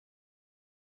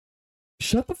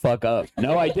 Shut the fuck up.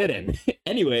 No, I didn't.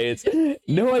 Anyways,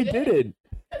 no, I didn't.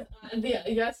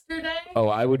 Yesterday. Oh,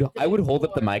 I would hold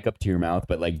up the mic up to your mouth,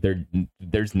 but like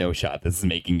there's no shot this is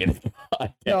making it.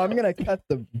 No, I'm gonna cut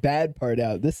the bad part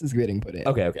out. This is getting put in.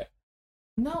 Okay.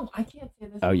 No, I can't say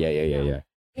this. Oh yeah.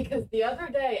 Because the other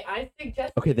day I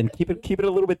suggested. Okay, then keep it a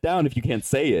little bit down if you can't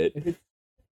say it. Me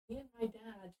and my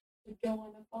dad would go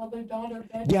on a father-daughter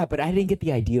bed. Yeah, but I didn't get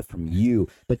the idea from you.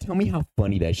 But tell me how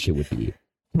funny that shit would be.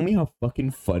 Tell me how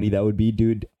fucking funny that would be,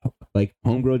 dude. Like,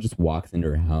 homegirl just walks into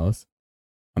her house.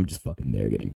 I'm just fucking there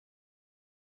getting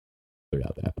cleared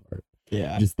out that part.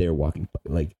 Yeah. Just there walking.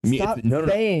 Like, me. Stop No.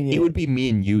 saying It it. would be me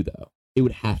and you, though. It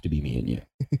would have to be me and you.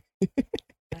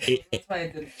 That's why I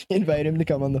didn't. Invite him to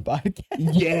come on the podcast.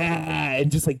 Yeah,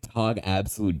 and just like talk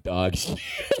absolute dog shit.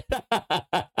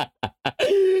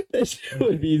 That shit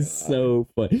would be so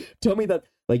fun. Tell me that,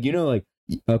 like, like,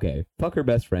 okay, fuck her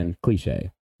best friend,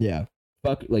 cliche. Yeah.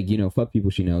 Fuck, like, fuck people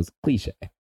she knows, cliche.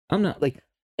 I'm not like,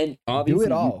 and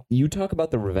obviously, all. You talk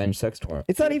about the revenge sex tour.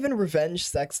 It's not even revenge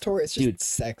sex tour. It's just Dude.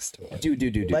 sex tour.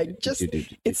 Dude. Like, just-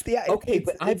 It's the Okay, it's-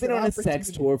 but I've it's been an on a sex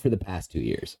opportunity. tour for the past 2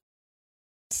 years.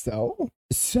 So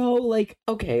So, like,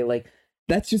 okay, like,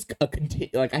 that's just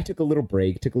like, I took a little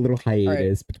break, took a little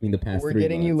hiatus between the past we're 3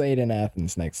 getting you months. laid in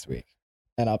Athens next week,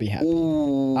 and I'll be happy.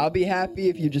 Ooh. I'll be happy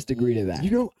if you just agree to that.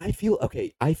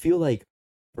 I feel like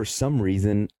for some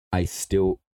reason I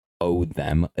still owe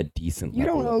them a decent You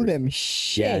don't level owe of them respect.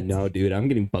 shit. Yeah, no, dude, I'm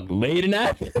getting fucking laid in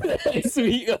Athens next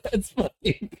week. Let's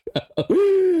fucking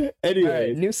go. Anyway, All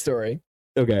right, new story.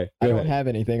 okay, I go don't ahead. have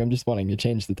anything. I'm just wanting to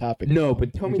change the topic. No,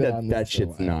 but tell We've me been on that this for a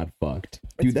shit's while. not fucked.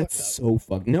 It's Dude, that's fucked so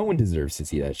fucked. No one deserves to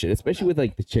see that shit, especially with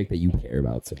like the chick that you care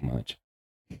about so much.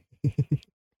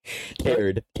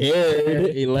 Cared.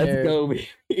 Hey, let's Cared. go,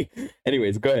 baby.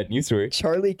 Anyways, go ahead. New story.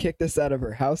 Charlie kicked us out of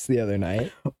her house the other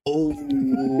night.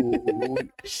 Oh,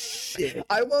 shit.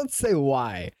 I won't say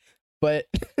why, but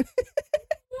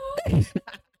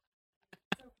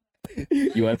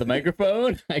You want the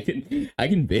microphone? I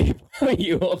can vape while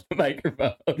you hold the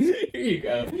microphone. Here you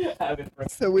go. Have it for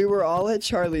so we were all at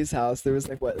Charlie's house. There was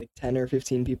like 10 or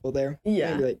 15 people there.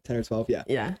 Yeah. Maybe like 10 or 12. Yeah.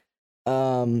 Yeah.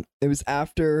 It was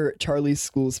after Charlie's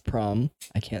school's prom.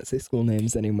 I can't say school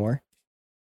names anymore.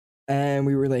 And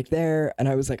we were like there, and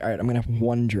I was like, all right, I'm gonna have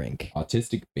one drink.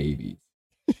 autistic babies.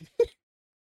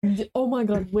 Oh my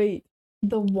god, wait.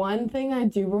 The one thing I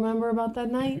do remember about that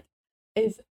night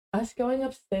is us going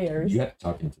upstairs. You have to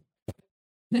talk into.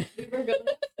 We were going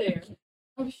upstairs.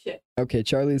 Oh shit. Okay,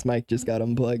 Charlie's mic just got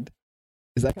unplugged.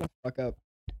 Is that gonna fuck up?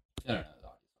 No.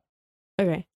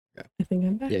 Okay. Yeah. I think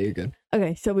I'm back. Yeah, you're good.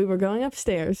 Okay, so we were going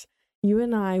upstairs. You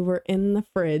and I were in the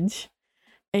fridge,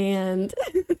 and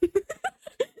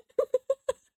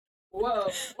Whoa.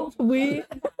 we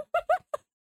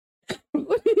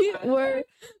were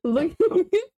looking.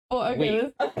 Oh,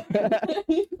 okay.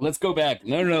 Let's go back.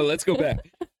 No, let's go back.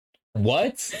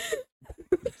 What?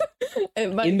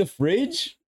 It might- In the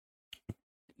fridge?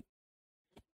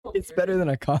 It's better than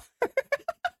a car.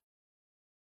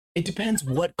 It depends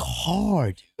what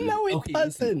car, dude. No, it Okay,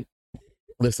 doesn't.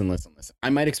 Listen. I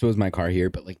might expose my car here,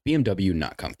 but like BMW,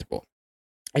 not comfortable.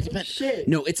 It depends. Shit.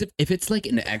 No, if it's like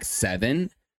an X7,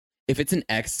 if it's an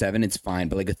X7, it's fine.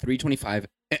 But like a 325,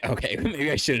 okay, maybe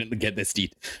I shouldn't get this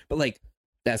deep. But like,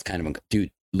 that's kind of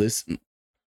dude. Listen.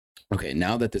 Okay,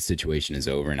 now that the situation is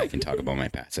over and I can talk about my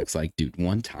past sex, like, dude,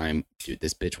 one time, dude,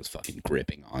 this bitch was fucking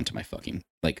gripping onto my fucking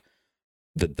like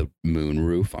the moon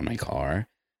roof on my car.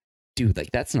 Dude,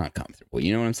 like, that's not comfortable.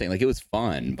 You know what I'm saying? Like, it was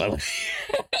fun, but like,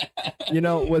 You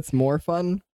know what's more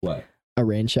fun? what? A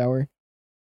rain shower.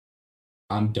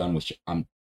 I'm done with. I'm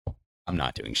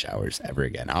not doing showers ever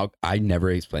again. I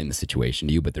never explained the situation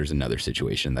to you, but there's another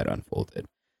situation that unfolded,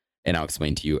 and I'll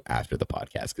explain to you after the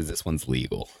podcast because this one's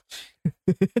legal.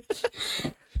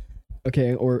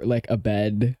 Okay, or like a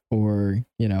bed, or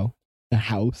a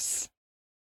house,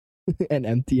 an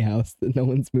empty house that no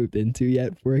one's moved into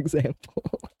yet, for example.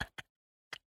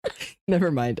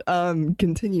 Never mind.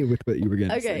 Continue with what you were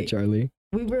gonna say, Okay. Charlie.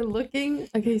 We were looking.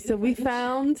 Okay, so we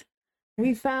found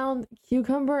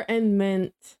cucumber and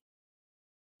mint.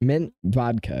 Mint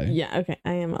vodka. Yeah. Okay,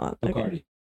 I am allowed. Okay. Bacardi.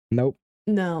 Nope.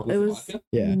 No, it was. vodka?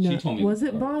 Yeah. No. She told me Was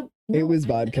it it was vodka? It was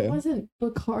vodka. It wasn't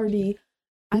Bacardi.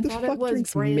 Who I the thought fuck it was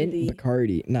drinks brandy. mint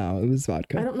Bacardi? No, it was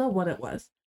vodka. I don't know what it was,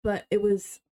 but it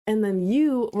was. And then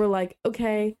you were like,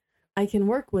 "Okay, I can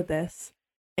work with this,"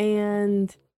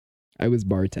 and I was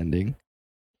bartending.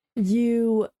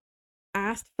 you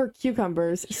asked for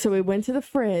cucumbers, so we went to the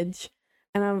fridge,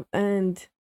 and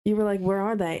you were like, "Where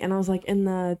are they?" And I was like, "In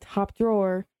the top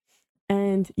drawer,"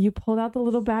 and you pulled out the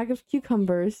little bag of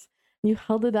cucumbers, you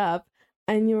held it up,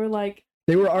 and you were like,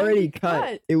 They were "Already already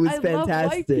cut. It was I fantastic.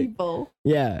 love white people.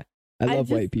 Yeah, I I love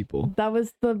just- white people. That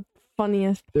was the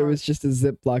funniest part. There was just a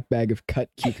Ziploc bag of cut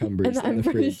cucumbers and in I'm the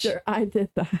pretty fridge. sure I did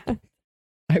that.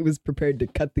 I was prepared to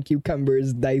cut the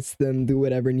cucumbers, dice them, do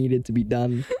whatever needed to be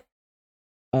done.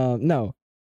 No.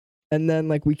 And then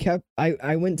like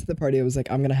I went to the party. I was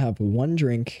like, I'm gonna have one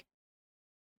drink,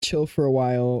 chill for a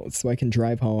while so I can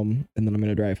drive home, and then I'm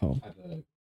gonna drive home.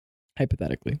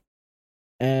 Hypothetically.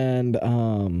 And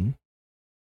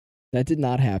that did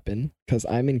not happen because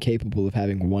I'm incapable of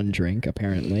having one drink,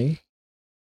 apparently.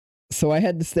 So I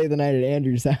had to stay the night at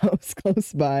Andrew's house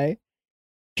close by.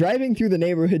 Driving through the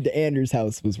neighborhood to Andrew's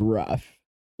house was rough,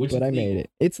 but I made it.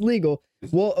 It's legal.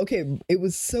 Well, okay, it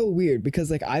was so weird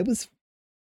because like I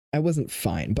wasn't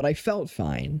fine, but I felt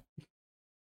fine.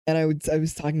 And I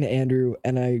was talking to Andrew,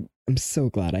 and I'm so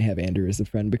glad I have Andrew as a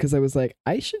friend because I was like,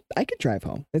 I could drive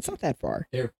home. It's not that far.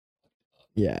 They're-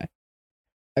 Yeah.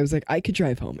 I was like, I could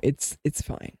drive home. It's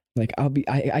fine. Like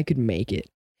I could make it.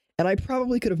 And I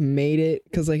probably could have made it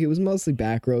because like it was mostly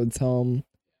back roads home.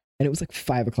 And it was like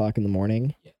 5 o'clock in the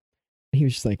morning. Yeah. And he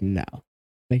was just like, no.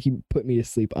 Like he put me to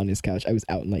sleep on his couch. I was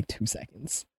out in like 2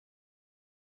 seconds.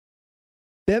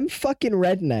 Them fucking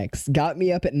rednecks got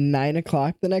me up at 9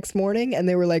 o'clock the next morning, and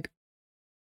they were like,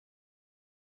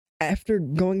 after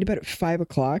going to bed at 5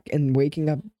 o'clock and waking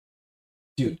up,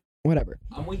 Dude. Whatever.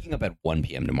 I'm waking up at 1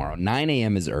 p.m. tomorrow. 9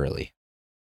 a.m. is early.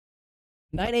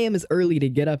 9 a.m. is early to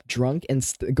get up drunk and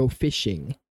go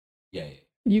fishing. Yeah.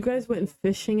 You guys went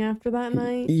fishing after that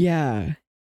night? Yeah.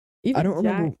 Even I don't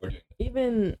remember. We're doing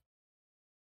Even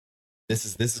this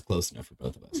is close enough for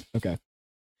both of us.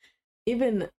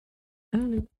 even I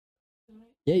don't know.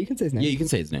 Yeah, you can say his name. Yeah, you can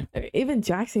say his name. Even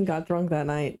Jackson got drunk that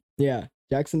night. Yeah.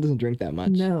 Jackson doesn't drink that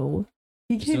much. No.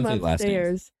 He Just came don't say last names.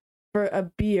 upstairs for a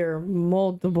beer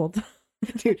multiple times.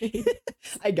 Dude,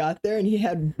 I got there and he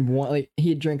had one, like, he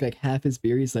had drank like half his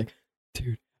beer. He's like,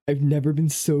 dude, I've never been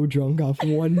so drunk off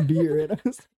one beer. And I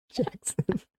was like,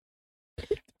 Jackson.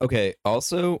 Okay,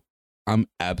 also, I'm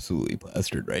absolutely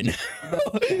plastered right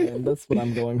now. And that's what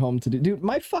I'm going home to do. Dude,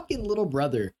 my fucking little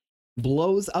brother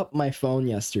blows up my phone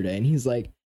yesterday and he's like,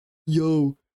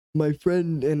 yo, my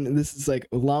friend, and this is like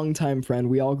a longtime friend.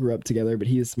 We all grew up together, but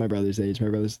he is my brother's age. My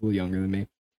brother's a little younger than me.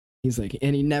 He's like,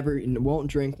 and he never won't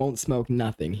drink, won't smoke,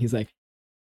 nothing. He's like,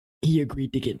 he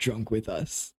agreed to get drunk with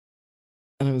us.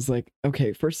 And I was like,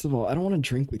 okay, first of all, I don't want to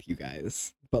drink with you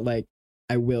guys, but like,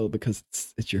 I will because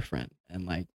it's your friend. And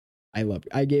like, I love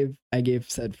you. I gave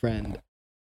said friend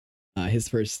his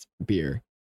first beer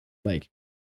like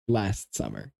last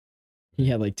summer. He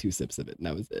had like 2 sips of it and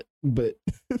that was it. But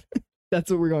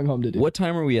that's what we're going home to do. What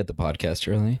time are we at the podcast,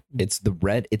 Charlie? It's the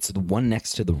red. It's the one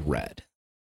next to the red.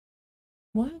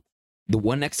 What? The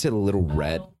one next to the little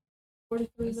red. Oh,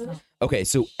 43 minutes? Okay,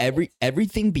 so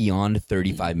everything beyond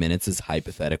 35 minutes is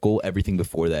hypothetical. Everything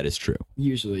before that is true.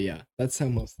 Usually, yeah. That's how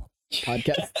most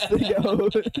podcasts go.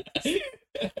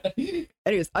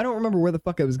 Anyways, I don't remember where the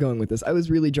fuck I was going with this. I was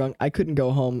really drunk. I couldn't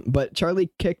go home, but Charlie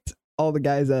kicked all the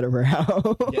guys out of her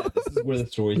house. Yeah, this is where the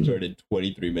story started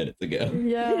 23 minutes ago.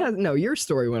 Yeah. No, your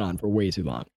story went on for way too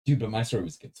long. Dude, but my story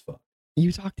was good as fuck.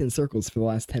 You talked in circles for the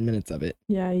last 10 minutes of it.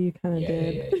 Yeah, you kind of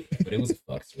did. Yeah. But it was a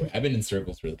fuck story. I've been in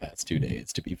circles for the past 2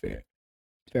 days, to be fair.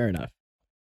 Fair enough.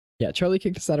 Yeah, Charlie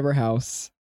kicked us out of our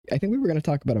house. I think we were going to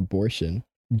talk about abortion.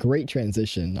 Great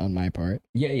transition on my part.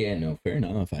 Yeah, no, fair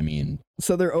enough. I mean,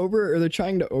 So they're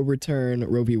trying to overturn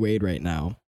Roe v. Wade right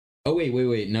now. oh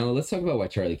wait. No, let's talk about why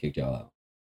Charlie kicked y'all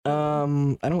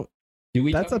out. I don't. Do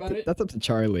we That's talk up about to it? that's up to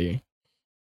Charlie.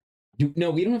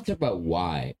 No, we don't have to talk about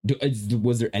why.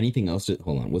 Was there anything else to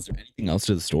hold on? Was there anything else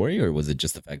to the story, or was it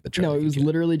just the fact that Charlie? No, it was kicked y'all out?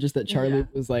 literally just that Charlie Yeah.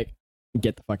 was like,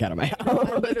 get the fuck out of my I house.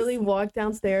 literally walked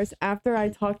downstairs after I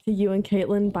talked to you and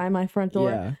Caitlin by my front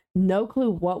door. Yeah. No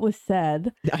clue what was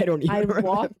said. I don't even I remember.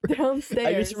 walked downstairs.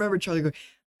 I just remember Charlie going,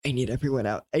 I need everyone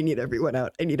out. I need everyone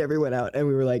out. I need everyone out. And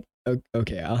we were like,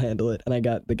 okay, I'll handle it. And I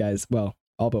got the guys, well,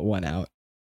 all but one out.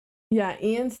 Yeah,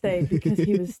 Ian stayed because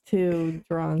he was too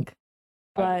drunk.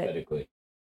 But Hypothetically.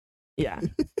 yeah.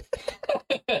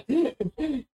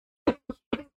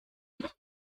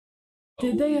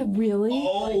 Did they really?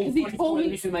 Oh, 'Cause he told me.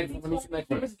 Let me see the microphone. Let me see the he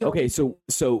microphone. was Okay, so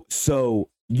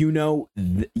you know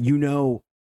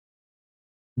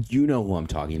who I'm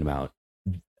talking about.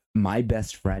 My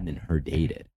best friend and her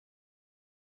dated.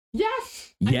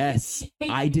 Yes. Yes,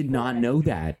 I did not know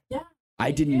that. Yeah.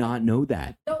 I did not know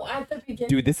that. No, at the beginning.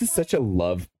 Dude, this is such a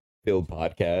love-filled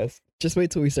podcast. Just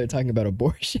wait till we start talking about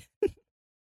abortion.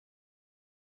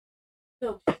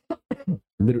 No.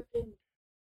 Literally,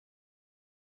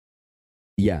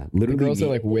 yeah, The literally. girls are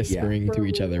me- like whispering to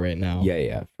each other right now.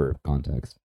 Yeah, for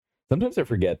context. Sometimes I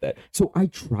forget that. So I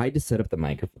tried to set up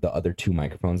the other two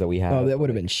microphones that we have. Oh, that would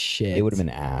have been shit. It would have been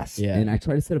ass. Yeah. And I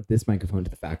tried to set up this microphone to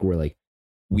the fact where like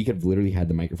we could have literally had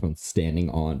the microphone standing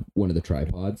on one of the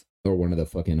tripods or one of the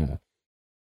fucking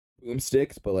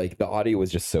boomsticks, but like the audio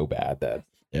was just so bad that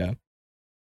yeah.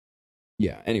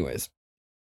 Anyways,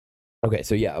 okay,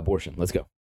 so yeah, abortion. Let's go.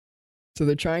 So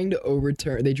they're trying to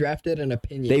overturn. They drafted an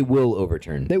opinion. They will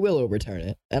overturn. They will overturn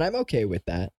it, and I'm okay with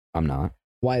that. I'm not.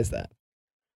 Why is that?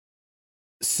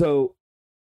 So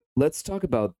let's talk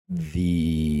about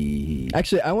the.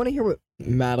 Actually, I want to hear what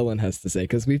Madeline has to say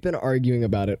because we've been arguing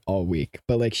about it all week.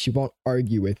 But like, she won't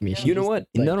argue with me. She You know just, what?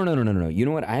 like- No. You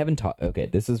know what? I haven't taught. Okay,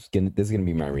 this is gonna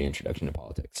be my reintroduction to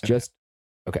politics. Okay. Just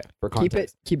okay for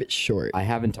context. Keep it short. I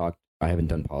haven't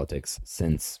done politics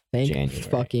since Thank January.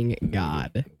 fucking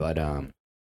God. But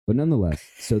nonetheless,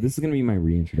 so this is gonna be my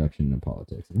reintroduction to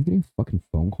politics. Am I getting a fucking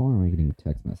phone call or am I getting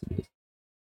text messages?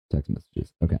 Text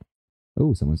messages. Okay.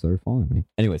 Oh, someone started following me.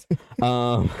 Anyways,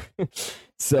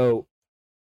 so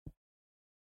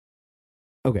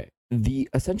okay. The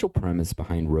essential premise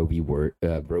behind Roe v.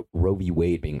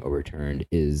 Wade being overturned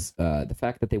is the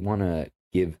fact that they want to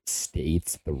give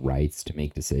states the rights to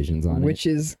make decisions on Which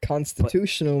is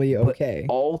constitutionally but okay.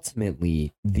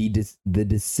 Ultimately, the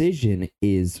decision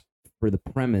is for the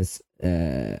premise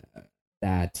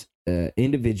that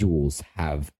individuals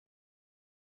have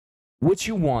what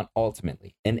you want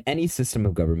ultimately in any system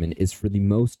of government is for the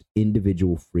most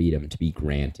individual freedom to be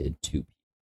granted to people.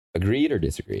 Agreed or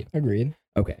disagreed? Agreed.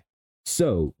 Okay.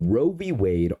 So Roe v.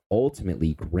 Wade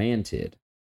ultimately granted,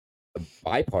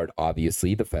 by part,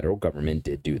 obviously, the federal government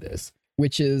did do this.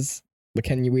 Which is,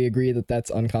 we agree that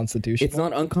that's unconstitutional? It's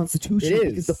not unconstitutional It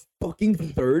because is. the fucking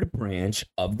third branch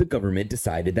of the government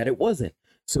decided that it wasn't.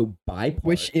 So by part,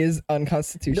 Which is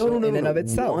unconstitutional in and of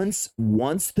itself.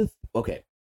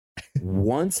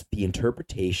 Once the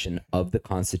interpretation of the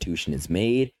Constitution is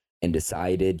made and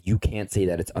decided, you can't say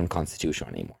that it's unconstitutional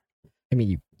anymore. I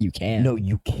mean, you can. No,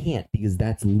 you can't because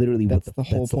that's literally That's the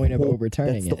whole point of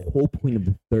overturning That's it. the whole point of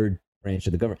the third branch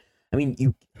of the government. I mean,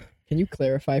 Can you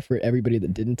clarify for everybody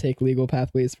that didn't take legal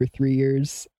pathways for 3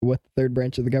 years what the third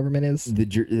branch of the government is? the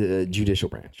judicial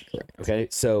branch. Correct. Okay,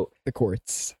 so The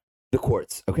courts. the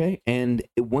courts, okay? And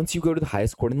once you go to the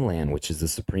highest court in the land, which is the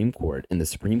Supreme Court, and the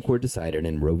Supreme Court decided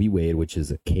in Roe v. Wade, which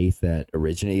is a case that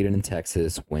originated in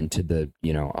Texas, went to the,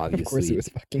 obviously. Of course it was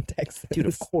fucking Texas. Dude,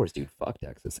 of course, dude. Fuck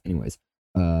Texas. Anyways,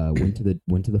 went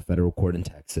to the federal court in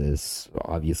Texas.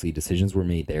 Obviously, decisions were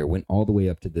made there. Went all the way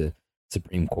up to the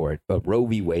Supreme Court. But Roe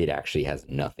v. Wade actually has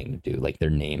nothing to do. Like, their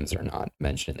names are not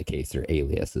mentioned in the case. They're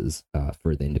aliases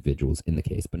for the individuals in the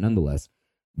case. But nonetheless,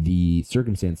 the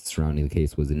circumstances surrounding the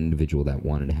case was an individual that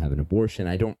wanted to have an abortion.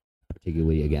 I don't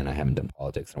particularly, again, I haven't done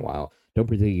politics in a while. Don't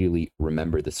particularly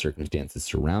remember the circumstances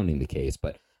surrounding the case,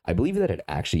 but I believe that it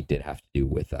actually did have to do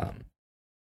with I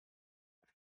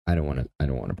don't want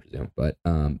to presume, but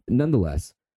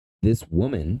nonetheless, this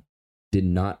woman did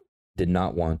not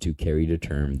want to carry to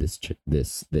term this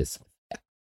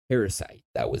parasite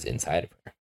that was inside of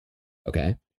her.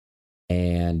 Okay.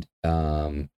 And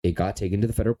it got taken to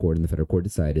the federal court, and the federal court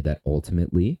decided that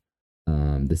ultimately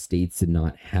the states did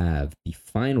not have the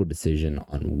final decision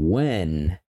on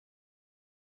when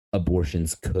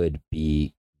abortions could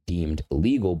be deemed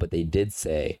illegal, but they did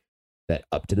say that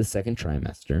up to the second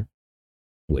trimester,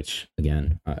 which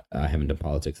again, I haven't done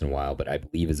politics in a while, but I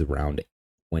believe is around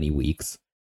 20 weeks,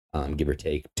 give or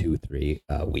take 2-3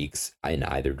 weeks in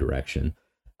either direction.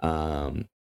 In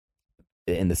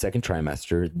the second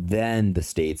trimester, then the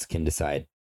states can decide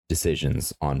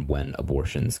decisions on when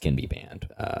abortions can be banned,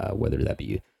 whether that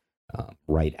be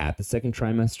right at the second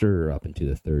trimester or up into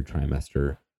the third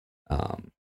trimester.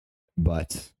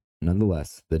 But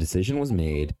nonetheless, the decision was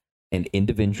made, and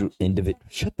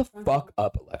shut the fuck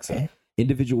up, Alexa.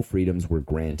 Individual freedoms were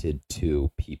granted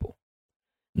to people.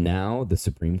 Now the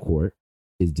Supreme Court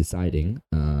is deciding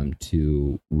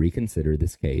to reconsider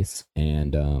this case,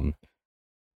 and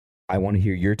I want to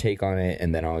hear your take on it,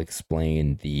 and then I'll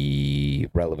explain the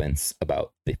relevance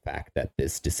about the fact that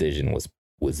this decision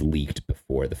was leaked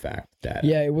before the fact that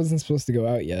Yeah, it wasn't supposed to go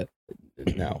out yet.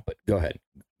 no, but go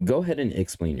ahead and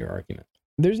explain your argument.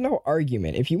 There's no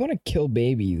argument. If you want to kill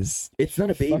babies, It's not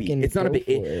a baby. fucking It's not a go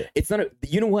baby. for it. It's not a.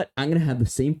 You know what? I'm gonna have the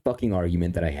same fucking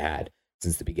argument that I had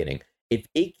since the beginning. If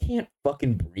it can't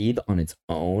fucking breathe on its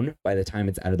own by the time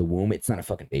it's out of the womb, it's not a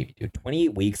fucking baby, dude.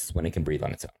 28 weeks is when it can breathe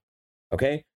on its own.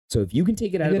 Okay? So if you can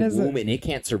take it out If it of the has a- womb and it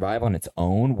can't survive on its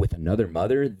own with another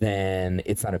mother, then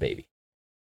it's not a baby.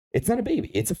 It's not a baby.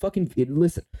 It's a fucking.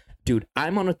 Listen, dude.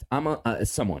 I'm a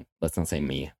someone. Let's not say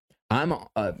me.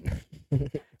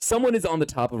 Someone is on the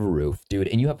top of a roof, dude,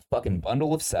 and you have a fucking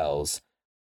bundle of cells,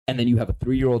 and then you have a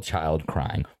 3-year-old child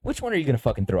crying. Which one are you gonna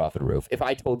fucking throw off the roof? If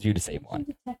I told you to save one,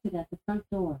 Detected at the front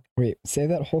door. Wait, say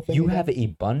that whole thing. you again? have a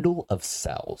bundle of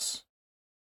cells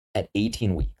at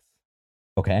 18 weeks,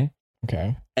 okay?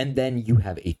 Okay. And then you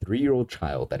have a 3-year-old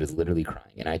child that is literally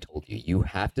crying, and I told you you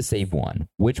have to save one.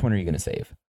 Which one are you gonna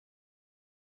save?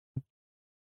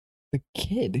 The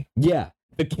kid. Yeah,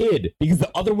 the kid, because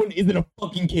the other one isn't a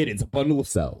fucking kid. It's a bundle of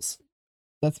cells.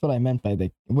 That's what I meant by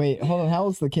the. Wait, hold on. How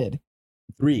old's the kid?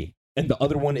 3, and the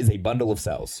other one is a bundle of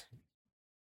cells.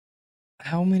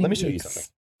 How many? Let me show you weeks? something.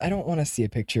 I don't want to see a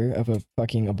picture of a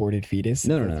fucking aborted fetus.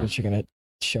 No, if no, that's no. What you're gonna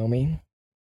show me?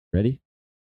 Ready?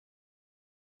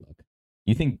 Look.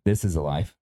 You think this is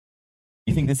alive?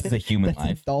 You think this is a human That's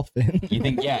life? a dolphin. You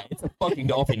think, yeah, it's a fucking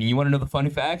dolphin. And you want to know the funny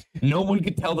fact? No one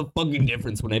could tell the fucking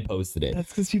difference when I posted it. That's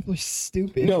because people are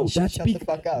stupid. No, You should that's shut the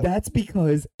fuck up. That's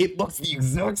because it looks the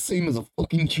exact same as a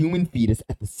fucking human fetus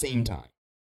at the same time.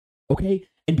 Okay?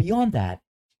 And beyond that,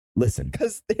 listen.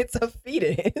 Because it's a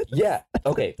fetus. Yeah.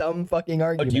 Okay. Dumb fucking Oh,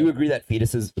 argument. do you agree that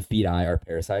feti are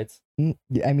parasites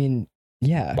I mean,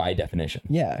 yeah. by definition?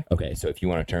 Yeah. Okay, so if you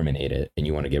want to terminate it and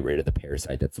you want to get rid of the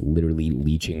parasite that's literally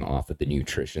leeching off of the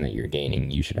nutrition that you're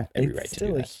gaining, you should have every right It's to do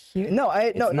still a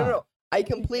that. no, not. no. I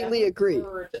completely agree.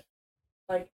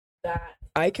 Like that.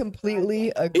 I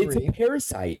completely It's agree. a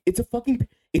parasite. It's a fucking.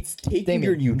 It's taking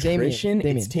your nutrition.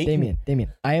 it's taking.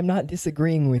 Damien, I am not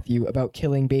disagreeing with you about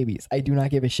killing babies. I do not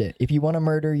give a shit. If you want to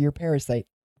murder your parasite,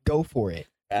 go for it.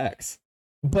 X.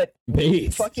 But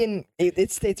Base. fucking,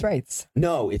 it's states' rights.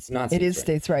 No, it's not. It is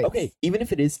states' rights. Okay, even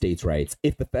if it is states' rights,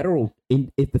 if the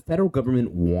federal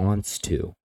government wants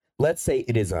to, let's say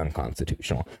it is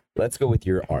unconstitutional. Let's go with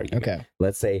your argument. Okay.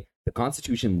 Let's say the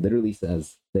Constitution literally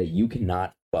says that you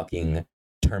cannot fucking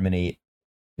terminate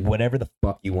whatever the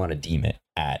fuck you want to deem it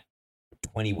at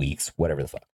 20 weeks, whatever the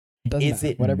fuck. Doesn't Is matter.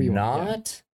 it Whatever you want. Yeah.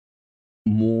 not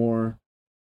more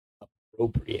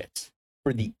appropriate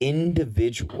for the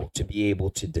individual to be able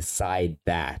to decide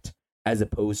that as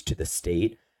opposed to the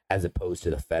state, as opposed to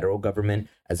the federal government,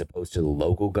 as opposed to the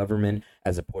local government,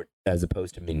 as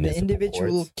opposed to municipal The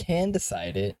individual courts? can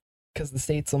decide it because the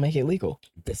states will make it legal.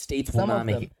 The states will Some not of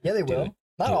make them. it. Yeah, they will. Dude,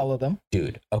 Not dude. all of them.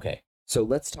 Dude, okay. So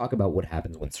let's talk about what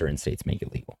happens when certain states make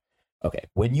it legal. Okay,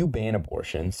 when you ban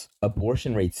abortions,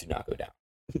 abortion rates do not go down.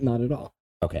 Not at all.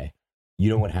 Okay, you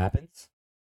know what happens?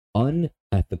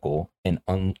 Unethical and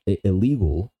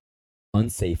illegal,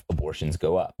 unsafe abortions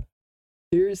go up.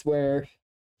 Here's where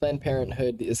Planned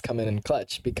Parenthood is coming in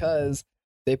clutch because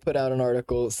they put out an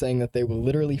article saying that they will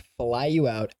literally fly you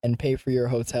out and pay for your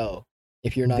hotel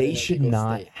if you're not. They in a should legal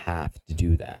not state. have to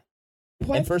do that.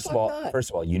 Why And the first of fuck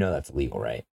all, not? you know that's illegal,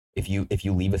 right? If you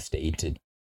leave a state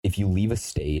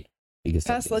because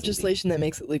Pass something's legislation that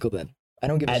makes it legal. Then I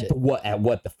don't give a illegal. shit. At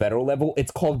what the federal level?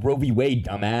 It's called Roe v. Wade,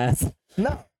 dumbass.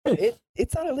 No,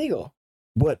 it's not illegal.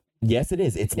 What? Yes, it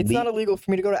is. It's Not illegal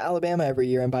for me to go to Alabama every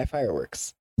year and buy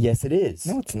fireworks. Yes, it is.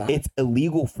 No, it's not. It's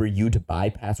illegal for you to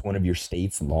bypass one of your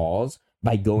state's laws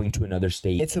by going to another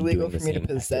state. It's and illegal doing for the me to same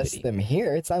possess activity. them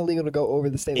here. It's not illegal to go over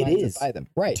the state It lines is. and buy them.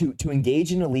 Right. To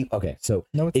engage in illegal. Okay, so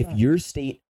No, it's if not. your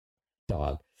state,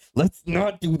 dog, let's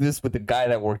not do this with the guy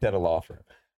that worked at a law firm.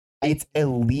 It's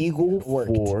illegal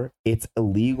Worked. for. It's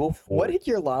illegal for. What did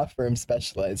your law firm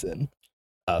specialize in?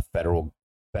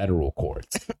 federal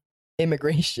courts?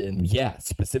 Immigration. Yeah,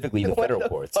 specifically the What federal the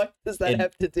courts. fuck does that And-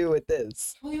 have to do with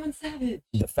this? 21 Savage.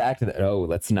 The fact that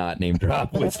let's not name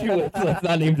drop which let's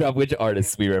not name drop which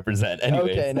artists we represent.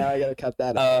 Anyways. Okay, now I gotta cut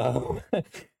that out.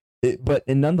 But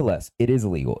nonetheless, it is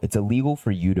illegal. It's illegal for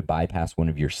you to bypass one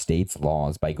of your state's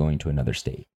laws by going to another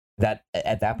state. That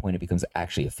at that point, it becomes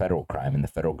actually a federal crime, and the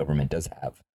federal government does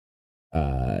have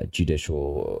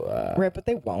judicial. Right, but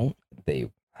they won't. They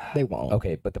They won't.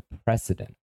 okay, but the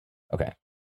precedent. Okay,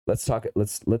 let's talk.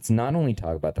 Let's not only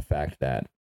talk about the fact that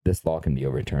this law can be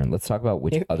overturned. Let's talk about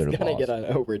which It's other gonna laws. get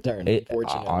overturned.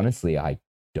 Unfortunately, Honestly, I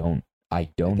don't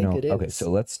think know. it Okay, is.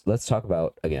 so let's talk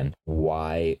about again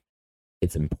why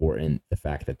it's important the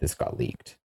fact that this got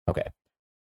leaked. Okay,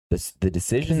 the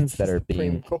decisions that are Supreme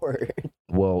being Court.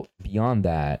 well beyond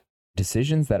that,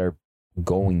 decisions that are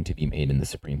going to be made in the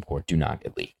Supreme Court do not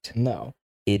get leaked. No,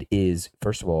 It is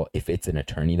first of all, if it's an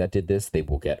attorney that did this, they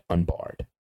will get unbarred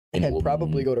and will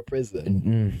probably go to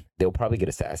prison. They'll probably get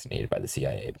assassinated by the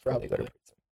CIA before they go to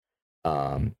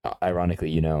Probably. prison.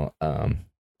 Ironically,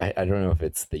 I don't know if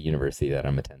it's the university that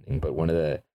I'm attending, but one of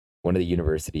the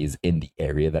universities in the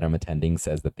area that I'm attending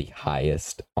says that the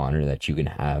highest honor that you can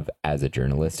have as a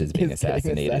journalist is being He's getting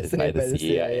assassinated by the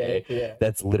CIA. Yeah.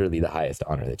 That's literally the highest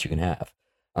honor that you can have.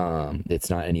 It's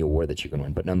not any award that you can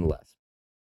win, but nonetheless.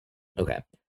 Okay.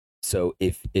 So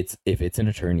if it's an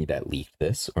attorney that leaked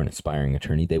this or an aspiring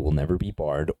attorney, they will never be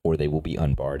barred or they will be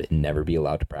unbarred and never be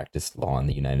allowed to practice law in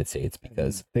the United States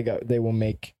because they will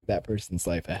make that person's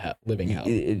life a living hell.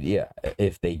 Yeah,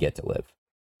 if they get to live.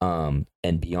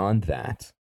 And beyond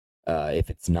that, if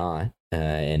it's not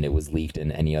and it was leaked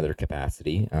in any other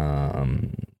capacity,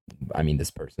 I mean,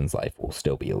 this person's life will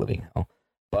still be a living hell.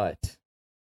 But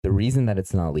the reason that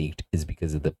it's not leaked is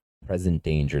because of the present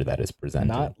danger that is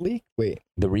presented. Not leaked? Wait.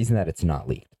 The reason that it's not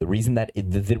leaked, the reason that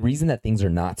the reason that things are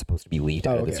not supposed to be leaked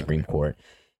out of the Supreme Court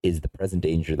is the present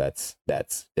danger that's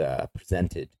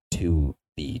presented to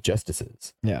the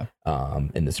justices. Yeah.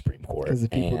 In the Supreme Court. Because if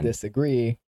people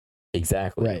disagree.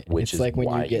 Exactly. Right. Which it's is like when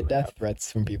why you get death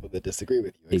threats from people that disagree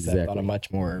with you, except on a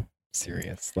much more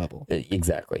serious level.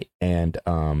 Exactly. And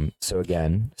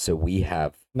so we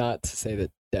have, not to say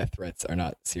that death threats are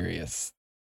not serious.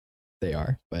 They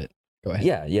are, but go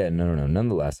ahead. Yeah, no,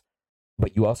 nonetheless.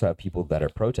 But you also have people that are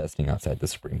protesting outside the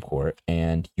Supreme Court,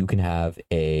 and you can have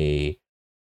a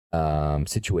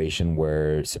situation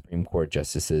where Supreme Court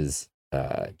justices,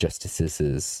 whatever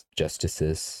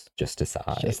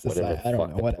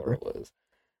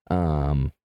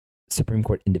Supreme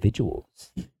Court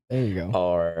individuals there you go,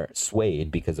 are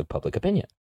swayed because of public opinion.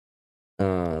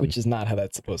 Which is not how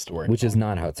that's supposed to work. Which is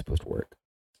not how it's supposed to work.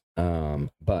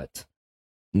 But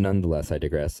nonetheless, I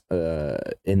digress.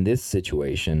 In this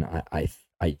situation,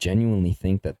 I genuinely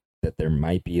think that there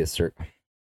might be a certain.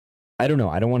 I don't know.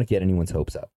 I don't want to get anyone's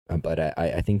hopes up, but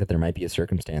I think that there might be a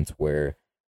circumstance where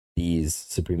these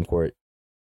Supreme Court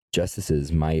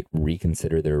justices might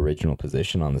reconsider their original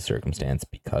position on the circumstance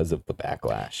because of the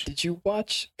backlash. Did you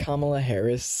watch Kamala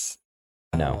Harris?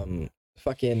 No.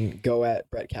 Fucking go at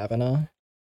Brett Kavanaugh.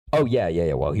 Oh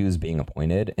yeah. While he was being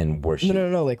appointed, and where she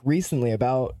no, like recently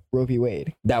about Roe v.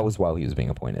 Wade. That was while he was being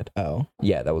appointed. Oh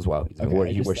yeah, that was while he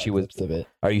was where she was. Of it.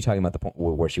 Are you talking about the point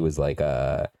where she was like,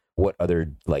 what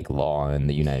other like law in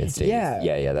the United States?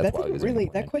 Yeah. That's why it was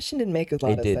really that question didn't make a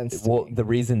lot of sense. Well, the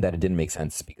reason that it didn't make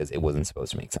sense is because it wasn't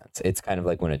supposed to make sense. It's kind of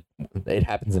like when it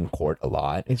happens in court a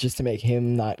lot. It's just to make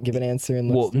him not give an answer. And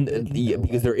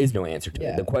because there is no answer to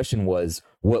it. The question was,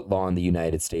 what law in the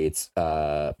United States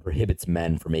prohibits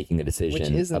men from making a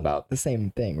decision about the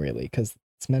same thing, really, because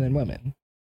it's men and women.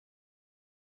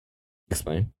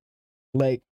 Explain.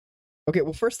 Like, okay,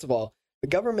 well, first of all, the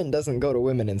government doesn't go to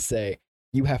women and say,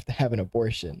 you have to have an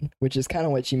abortion, which is kind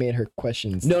of what she made her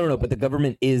questions. No, but the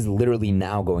government is literally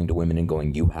now going to women and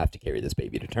going, you have to carry this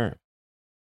baby to term.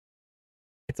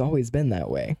 It's always been that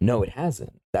way. No, it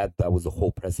hasn't. That was the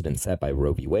whole precedent set by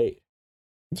Roe v. Wade.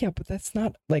 Yeah, but that's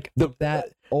not like the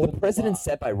law. precedent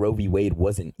set by Roe v. Wade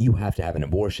wasn't you have to have an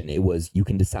abortion. It was you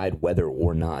can decide whether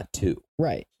or not to.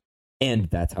 Right. And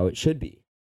that's how it should be.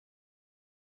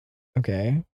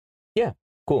 Okay. Yeah,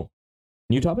 cool.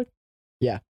 New topic?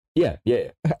 Yeah. Yeah.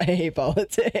 I hate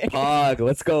politics. Pog,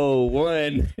 let's go.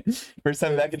 One. First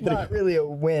time back in 3. Not really a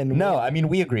win. No, I mean,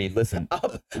 we agreed. Listen,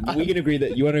 we can agree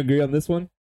that you want to agree on this one?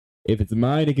 If it's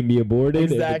mine, it can be aborted.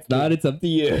 Exactly. If it's not, it's up to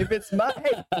you. If it's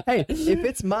mine, if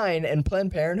it's mine and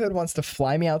Planned Parenthood wants to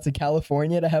fly me out to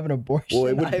California to have an abortion, well,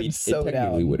 it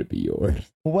down. Would it be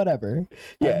yours? Whatever.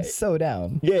 Yeah. I'm so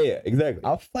down. Yeah, exactly.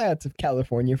 I'll fly out to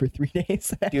California for 3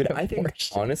 days. Dude, I think,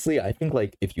 honestly,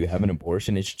 like, if you have an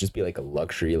abortion, it should just be like a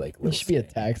luxury, like, it should be a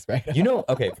tax bracket.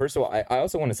 Okay, first of all, I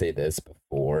also want to say this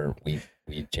before we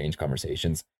change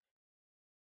conversations.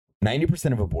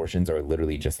 90% of abortions are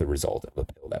literally just the result of a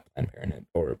pill that Planned Parenthood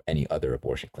or any other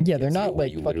abortion clinic Yeah, they're gives not you, where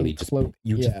like you literally fucking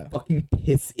just yeah. just fucking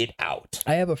piss it out.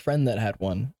 I have a friend that had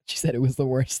one. She said it was the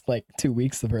worst like 2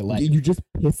 weeks of her life. You just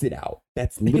piss it out.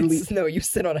 That's literally No, you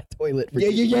sit on a toilet for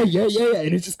yeah,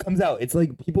 and it just comes out. It's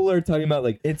like people are talking about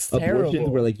like It's abortions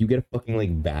terrible. where like you get a fucking like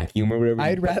vacuum or whatever.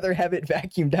 I'd rather have it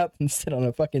vacuumed out than sit on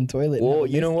a fucking toilet. and Well, have a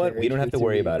you know what? We miscarriage don't have for to 2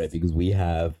 worry about weeks. it because we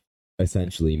have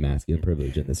essentially masculine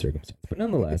privilege in this circumstance. But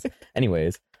nonetheless,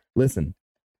 anyways, listen.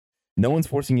 No one's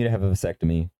forcing you to have a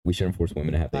vasectomy. We shouldn't force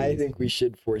women to have babies. I think we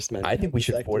should force men. I think we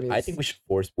should force. I think we should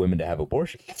force women to have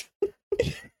abortions.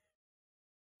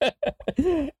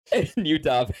 New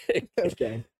topic.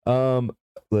 Okay.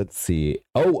 Let's see.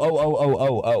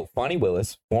 Oh. Fonnie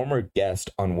Willis, former guest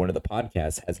on one of the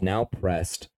podcasts, has now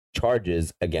pressed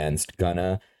charges against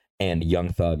Gunna and Young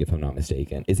Thug, if I'm not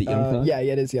mistaken. Is it Young Thug? Yeah,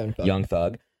 it is Young Thug. Young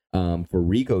Thug. For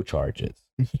RICO charges.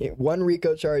 One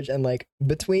RICO charge and like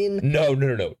between. No.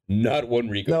 Not one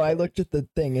RICO. No, charge. I looked at the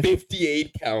thing. It's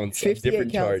 58 counts. 58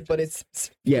 different charges. counts, but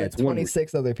it's Yeah, it's one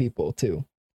 26 other people too.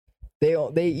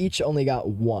 They each only got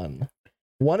one.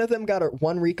 One of them got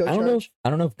one RICO charge. I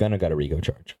don't know if Gunna got a RICO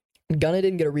charge. Gunna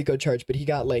didn't get a RICO charge, but he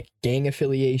got like gang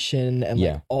affiliation and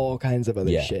Yeah. like all kinds of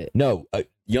other shit. No,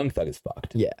 Young Thug is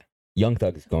fucked. Yeah. Young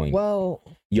Thug is going. Well,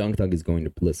 Young Thug is going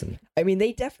to listen. I mean,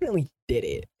 they definitely did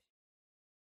it.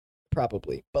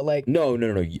 Probably, but like No,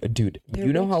 dude. They're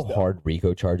You know rich, how though. hard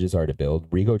RICO charges are to build.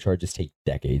 RICO charges take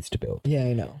decades to build. yeah,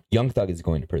 I know. Young Thug is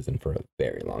going to prison for a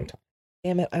very long time.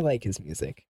 Damn it, I like his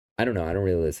music. I don't know. I don't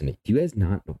really listen to. Do you guys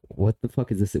not? What the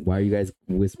fuck is this? Why are you guys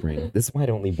whispering? This is why I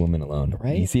don't leave women alone.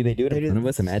 Right? You see, they do it in They front of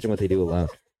just- us. Imagine what they do alone.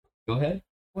 Go ahead.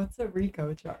 What's a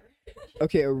RICO charge?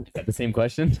 Okay, Is that the same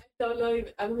question? I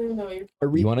don't even know what you're.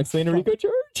 a You want to explain a RICO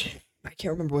charge? I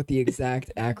can't remember what the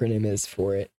exact acronym is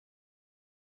for it.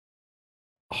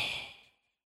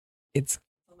 It's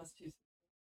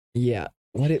yeah.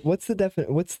 What's the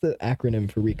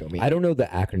acronym for RICO mean? I don't know the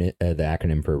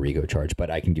acronym for a RICO charge, but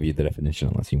I can give you the definition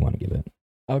unless you want to give it.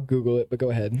 I'll Google it, but go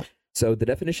ahead. So the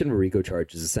definition of a RICO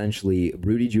charge is essentially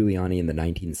Rudy Giuliani in the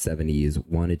 1970s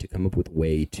wanted to come up with a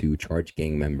way to charge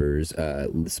gang members,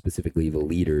 specifically the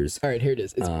leaders. All right, here it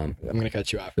is. Um, I'm gonna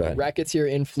cut you off. go ahead. Racketeer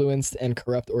Influenced and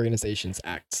Corrupt Organizations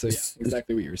Act. So yeah,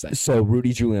 exactly what you were saying. So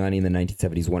Rudy Giuliani in the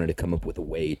 1970s wanted to come up with a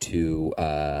way to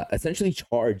essentially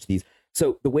charge these.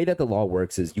 So the way that the law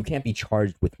works is you can't be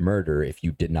charged with murder if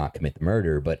you did not commit the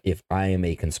murder. But if I am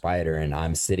a conspirator and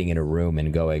I'm sitting in a room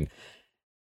and going,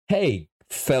 hey,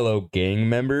 fellow gang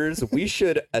members, we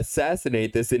should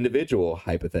assassinate this individual,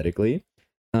 hypothetically.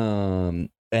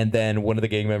 And then one of the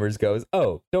gang members goes,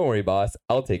 oh, don't worry, boss,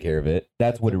 I'll take care of it.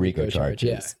 That's what a RICO charge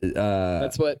is.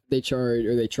 That's what they charge,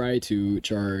 or they try to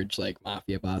charge, like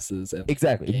mafia bosses. And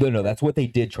Exactly. No, that's what they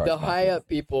did charge. the high mafias. up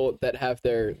people that have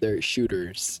their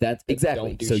shooters. That's that exactly.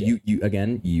 don't do So shit.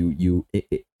 you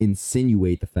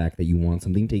insinuate the fact that you want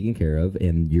something taken care of,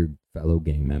 and your fellow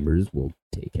gang members will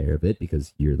take care of it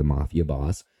because you're the mafia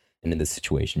boss, and in this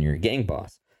situation, you're a gang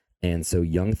boss. And so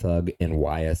Young Thug and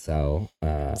YSL,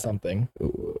 something.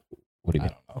 what do you I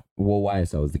mean? don't know. Well,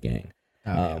 YSL is the gang.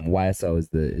 Oh, yeah. YSL is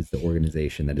the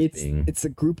organization that is being. It's a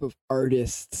group of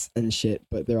artists and shit,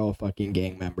 but they're all fucking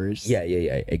gang members. Yeah,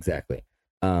 exactly.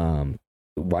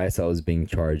 YSL is being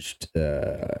charged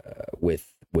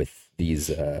with these.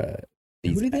 Who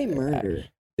did they murder?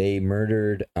 They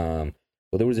murdered.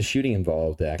 Well, there was a shooting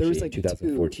involved actually There was in like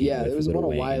 2014. Yeah, with there was Lil one a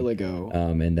Wayne. while ago.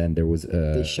 And then there was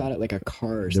They shot at like a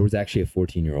car. Or there was actually a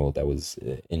 14-year-old that was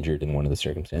injured in one of the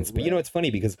circumstances. But you know, it's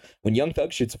funny because when Young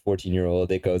Thug shoots a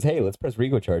 14-year-old, it goes, "Hey, let's press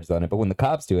RICO charges on it." But when the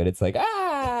cops do it, it's like,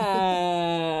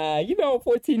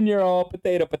 14-year-old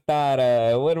potato.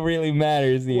 What really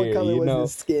matters here? What color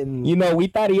was his skin? We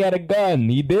thought he had a gun.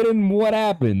 He didn't. What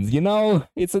happens?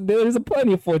 There's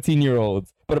plenty of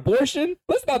 14-year-olds. But abortion?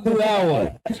 Let's not do that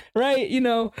one, right?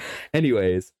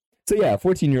 Anyways, so yeah, a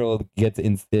 14-year-old gets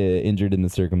injured in the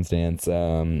circumstance,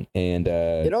 and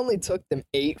It only took them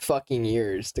 8 fucking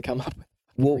years to come up with.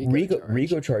 well, RICO charge.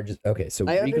 RICO charges. Okay, so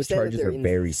I RICO understand that charges they're are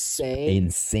very insane,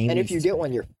 insanely. And if you get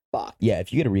one, you're fucked. yeah,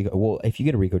 if you get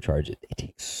a RICO charge, it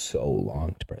takes so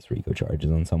long to press RICO charges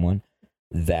on someone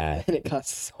that. And it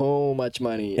costs so much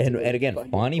money. And to again,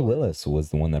 fucking Fonnie court. Willis was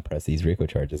the one that pressed these RICO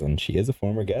charges, and she is a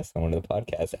former guest on one of the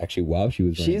podcasts. Actually, while she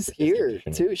was running She's for district here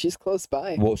attorney. too. She's close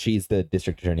by. Well, she's the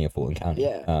district attorney of Fulton County.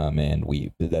 Yeah.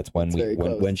 And that's when It's very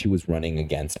when close. she was running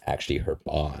against actually her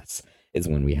boss is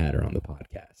when we had her on the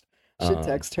podcast. Should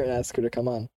text her and ask her to come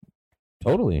on.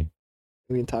 Totally.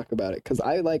 We can talk about it because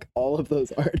I like all of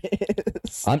those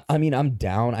artists. I'm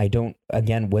down. I don't.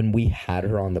 Again, when we had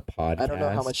her on the podcast, I don't know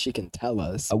how much she can tell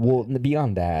us. Well,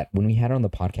 beyond that, when we had her on the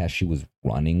podcast, she was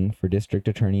running for district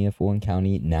attorney of Fulton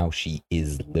County. Now she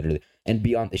is literally, and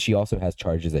beyond, she also has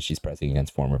charges that she's pressing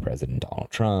against former President Donald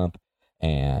Trump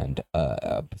and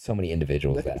so many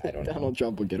individuals that I don't know. Donald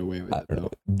Trump will get away with it, though.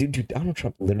 Dude, Donald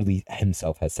Trump literally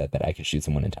himself has said that I could shoot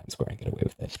someone in Times Square and get away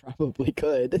with it. Probably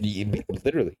could.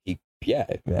 Literally, yeah.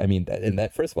 I mean,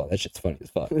 that first of all, that shit's funny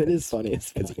as fuck. It is funny as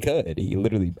fuck. Because he could. He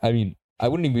literally, I mean, I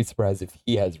wouldn't even be surprised if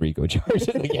he has RICO charges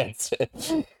against it.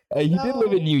 He did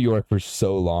live in New York for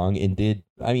so long and the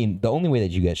only way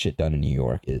that you get shit done in New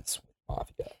York is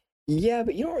mafia. Yeah,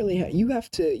 but you don't really you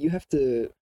have to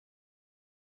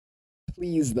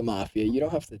please the mafia. You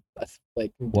don't have to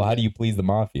Well, how do you please the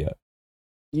mafia?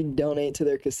 You donate to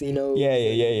their casinos. Yeah.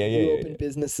 You open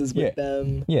businesses with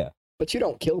them. Yeah. But you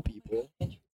don't kill people.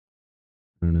 I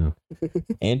don't know.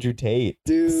 Andrew Tate.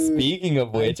 Dude. Speaking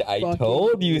of which, I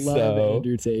told you so.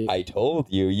 Andrew Tate. I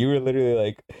told you. You were literally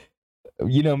like,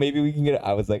 maybe we can get it.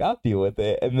 I was like, I'll deal with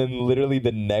it. And then literally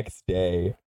the next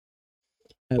day,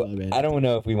 I love it. I don't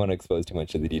know if we want to expose too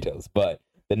much of the details, but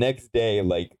the next day,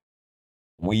 like,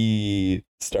 we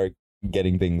start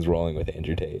getting things rolling with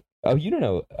Andrew Tate. Oh, you don't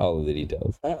know all of the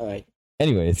details. All right.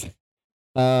 Anyways,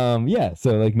 yeah.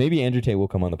 So like maybe Andrew Tate will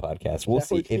come on the podcast. We'll That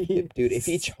see. would be Dude, if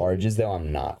he charges though,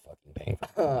 I'm not fucking paying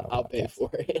for it. I'll pay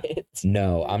for it.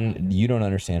 No, you don't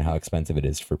understand how expensive it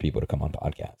is for people to come on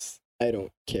podcasts. I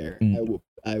don't care. I will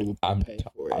pay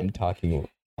for it. I'm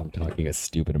talking a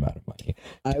stupid amount of money.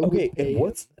 I will pay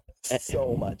what's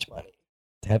so much money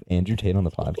to have Andrew Tate on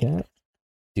the podcast?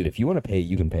 Dude, if you want to pay it,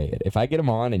 you can pay it. If I get him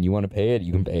on and you want to pay it,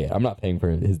 you can pay it. I'm not paying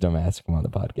for his dumb ass to come on the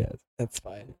podcast. That's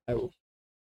fine. I will.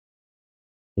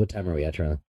 What time are we at,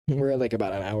 Charlie? We're at like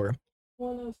about an hour.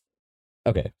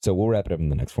 Okay, so we'll wrap it up in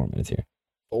the next 4 minutes here.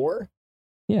 4?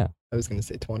 Yeah. I was gonna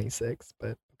say 26,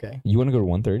 but okay. You want to go to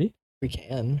 1:30? We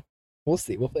can. We'll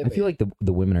see. We'll play. I feel like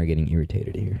the women are getting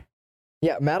irritated here.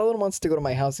 Yeah, Madeline wants to go to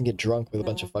my house and get drunk with a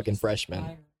bunch of fucking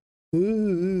freshmen.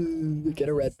 Ooh, get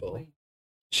a Red Bull.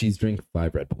 She's drank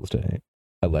 5 Red Bulls today,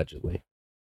 allegedly.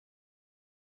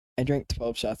 I drank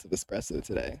 12 shots of espresso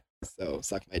today, so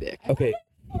suck my dick. Okay.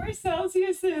 4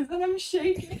 Celsiuses and I'm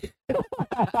shaking.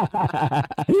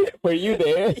 Were you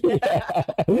there?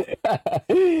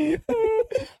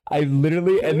 I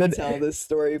literally, Can and you then tell this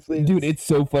story, please, dude, it's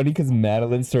so funny because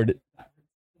Madeline started.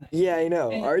 Yeah, I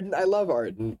know. Arden, I love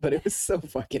Arden, but it was so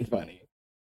fucking funny.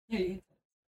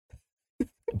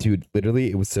 Dude,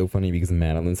 literally, it was so funny because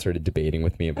Madeline started debating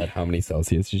with me about how many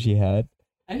Celsius she had.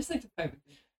 I just like to fight with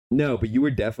you. No, but you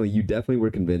definitely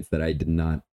were convinced that I did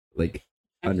not like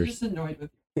I'm just annoyed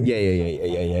with you.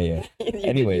 Yeah.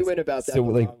 Anyways, you went about that so the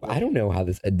like, wrong way. I don't know how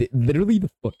this. Literally, the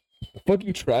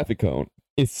fucking traffic cone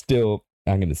is still.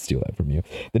 I'm gonna steal that from you.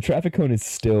 The traffic cone is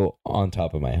still on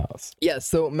top of my house. Yeah,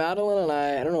 so Madeline and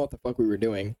I don't know what the fuck we were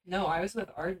doing. No, I was with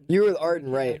Arden. You were with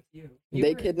Arden, right?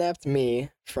 They were- kidnapped me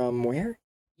from where?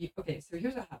 Okay, so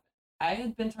here's what happened. I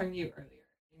had been talking to you earlier,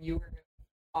 and you were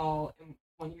all in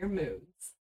one of your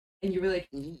moods, and you were like,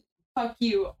 "Fuck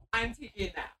you, I'm taking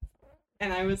a nap,"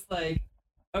 and I was like,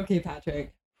 "Okay,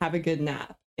 Patrick, have a good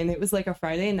nap." And it was like a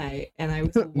Friday night, and I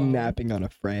was alone. Napping on a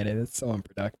Friday. That's so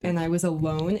unproductive. And I was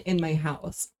alone in my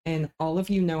house, and all of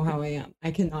you know how I am.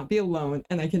 I cannot be alone,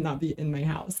 and I cannot be in my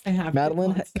house. I have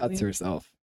Madeline to cuts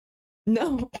herself.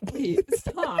 No, wait,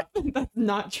 stop. That's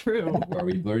not true. Are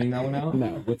we blurting that one out?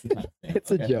 No. What's the time? It's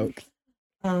a joke.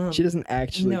 She doesn't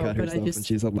actually no, cut but I herself when just-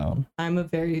 she's alone. I'm a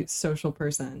very social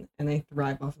person, and I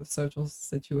thrive off of social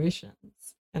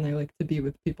situations. And I like to be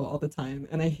with people all the time,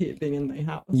 and I hate being in my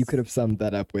house. You could have summed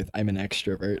that up with I'm an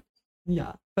extrovert.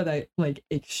 Yeah, but I like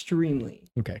extremely.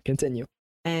 Okay, continue.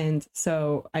 And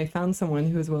so I found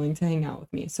someone who was willing to hang out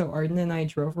with me. So Arden and I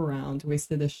drove around,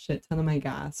 wasted a shit ton of my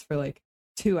gas for like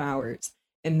 2 hours.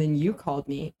 And then you called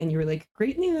me and you were like,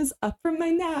 "Great news, up from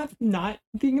my nap, not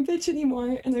being a bitch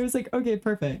anymore." And I was like, "Okay,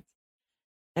 perfect."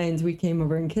 And we came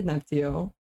over and kidnapped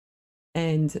you.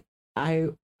 And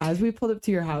as we pulled up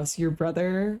to your house, your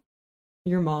brother,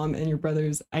 your mom, and your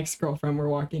brother's ex-girlfriend were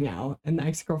walking out. And the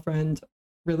ex-girlfriend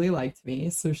really liked me.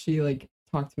 So she like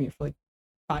talked to me for like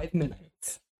 5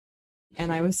 minutes.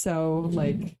 And I was so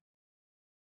like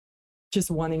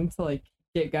just wanting to like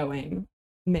get going,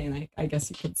 man, I guess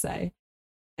you could say.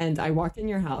 And I walked in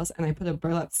your house and I put a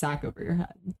burlap sack over your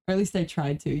head. Or at least I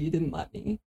tried to. You didn't let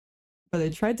me. But I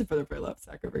tried to put a burlap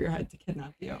sack over your head to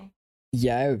kidnap you.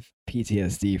 Yeah, I have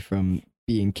PTSD from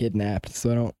being kidnapped,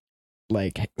 so I don't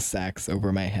like sacks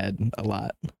over my head a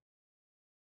lot.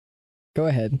 Go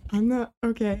ahead. I'm not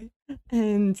okay.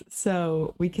 And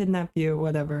so we kidnap you,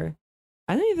 whatever.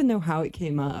 I don't even know how it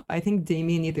came up. I think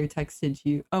Damien either texted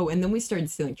you. Oh, and then we started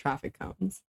stealing traffic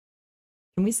cones.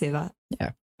 Can we say that?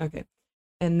 Yeah. Okay.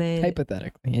 And then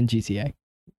Hypothetically, in GTA.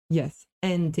 yes,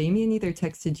 and Damien either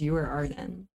texted you or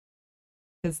Arden,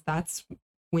 because that's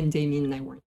when Damien and I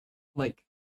weren't like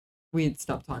we had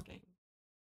stopped talking,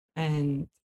 and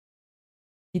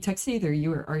he texted either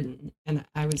you or Arden, and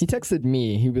I was He texted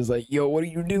me. He was like, "Yo, what are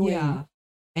you doing?" yeah,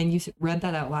 and you read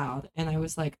that out loud, and I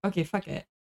was like, okay, fuck it,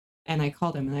 and I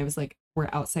called him, and I was like, we're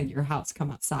outside your house,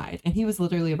 come outside, and he was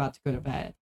literally about to go to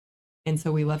bed. And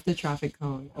so we left the traffic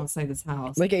cone outside his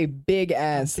house. Like a big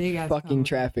ass big-ass fucking cone.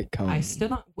 traffic cone. I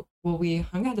stood on, well, we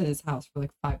hung out at his house for like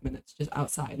 5 minutes just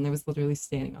outside, and I was literally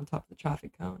standing on top of the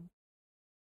traffic cone.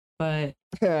 But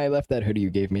I left that hoodie you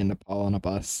gave me in Nepal on a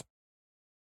bus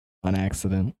on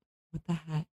accident. what the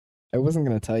heck? I wasn't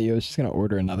gonna tell you. I was just gonna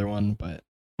order another one, but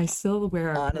I still wear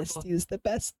our honesty purple. is the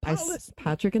best policy.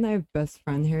 Patrick and I have best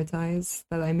friend hair ties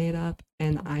that I made up,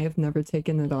 and I have never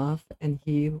taken it off, and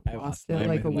he I lost mine it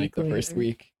like a in, week the later, first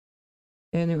week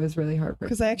and it was really heartbreaking.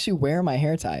 because I actually wear my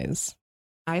hair ties.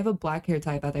 I have a black hair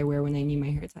tie that I wear when I need my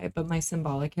hair tie, but my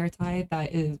symbolic hair tie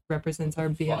that is represents our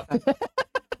BFF.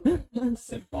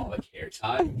 Symbolic hair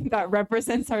tie. That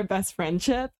represents our best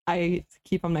friendship. I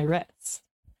keep on my wrist.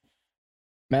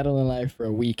 Madeline and I for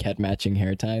a week had matching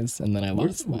hair ties, and then I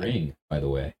Where's lost the mine. ring, by the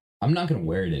way? I'm not gonna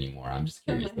wear it anymore. I'm just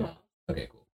At curious my though. house. Okay,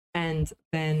 cool. And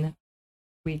then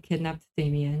we kidnapped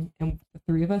Damien, and the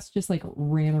three of us just like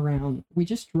ran around. We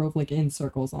just drove like in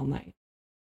circles all night.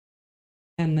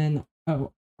 And then,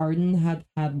 Arden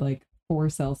had like 4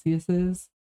 Celsiuses,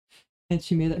 and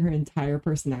she made it her entire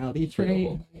personality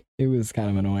trait. It was kind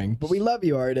of annoying, but we love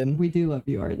you, Arden. We do love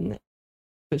you, Arden.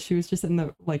 But she was just in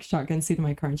the like shotgun seat of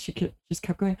my car, and she just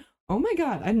kept going, "Oh my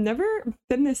god, I've never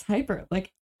been this hyper.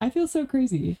 Like, I feel so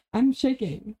crazy. I'm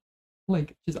shaking."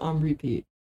 Like, just on repeat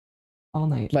all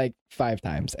night. Like 5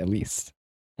 times at least.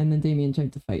 And then Damien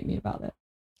tried to fight me about it.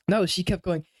 No, she kept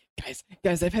going,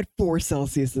 guys, I've had 4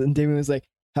 Celsius. And Damien was like,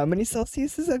 how many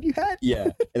Celsiuses have you had? Yeah,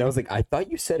 and I was like, I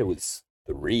thought you said it was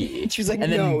 3. And she was like,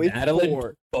 And then no, it's Madeline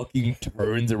 4. fucking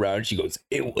turns around. She goes,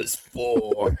 "It was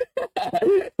 4."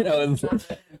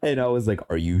 and I was like,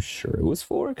 "Are you sure it was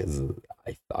 4? Because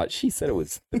I thought she said it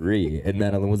was 3." And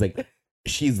Madeline was like,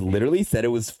 "She's literally said it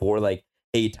was 4 like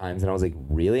 8 times." And I was like,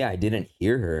 "Really? I didn't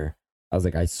hear her." I was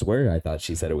like, "I swear I thought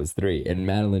she said it was 3." And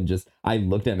Madeline I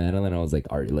looked at Madeline and I was like,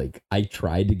 "Are you like?" I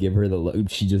tried to give her the look.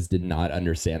 She just did not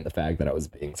understand the fact that I was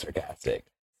being sarcastic.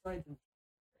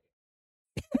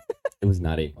 It was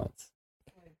not 8 months.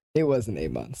 It wasn't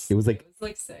 8 months. It was like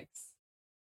 6.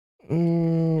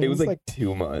 It it was like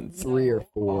 2 months. 3 or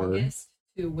 4. August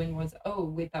to when was? Oh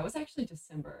wait, that was actually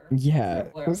December. Yeah,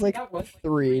 it was like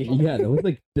 3. Yeah, that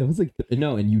was like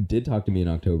no, and you did talk to me in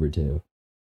October too,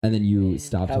 and then you And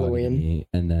stopped talking Halloween. to me,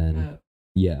 and then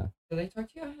yeah, Did I talk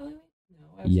to you on Halloween? No,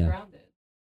 I was Yeah. grounded.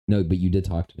 no, but you did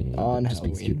talk to me On just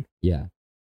because Halloween. yeah.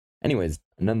 Anyways,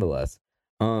 nonetheless,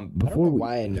 I don't before know we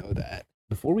why I know that.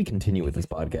 before we continue with this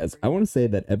podcast, I want to say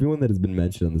that everyone that has been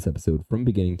mentioned on this episode from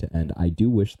beginning to end, I do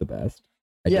wish the best.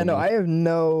 Yeah, don't no, wish- I have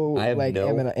no I have like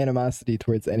no- animosity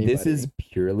towards anybody. This is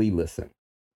purely listen.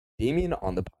 Damien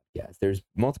on the podcast. There's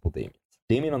multiple Damiens.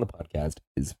 Damien on the podcast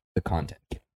is the content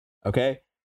king. Okay.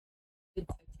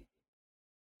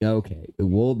 Okay.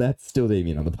 Well, that's still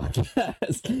Damien on the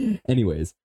podcast.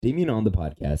 Anyways, Damien on the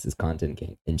podcast is content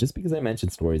king. And just because I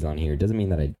mentioned stories on here doesn't mean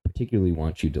that I particularly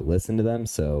want you to listen to them.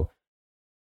 So,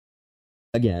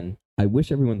 again, I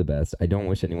wish everyone the best. I don't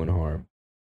wish anyone harm.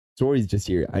 Stories just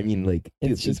here. I mean, like,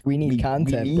 It's just we need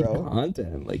content, we need bro.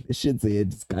 Content. Like, this shit's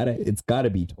it's gotta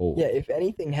be told. Yeah, if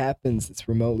anything happens that's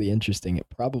remotely interesting, it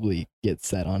probably gets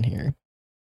said on here.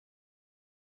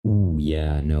 Ooh,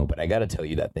 yeah, no, but I gotta tell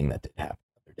you that thing that did happen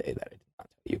the other day that I did not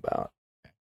tell you about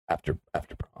after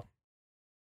prom.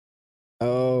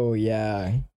 Oh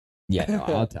yeah. Yeah, no,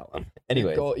 I'll tell him.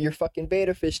 Anyway, Your fucking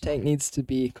beta fish tank needs to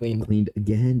be cleaned. cleaned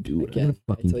again, dude. Again, I'm gonna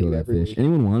I fucking tell kill you that every fish. week.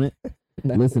 Anyone want it?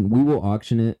 No. Listen, we will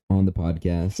auction it on the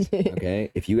podcast.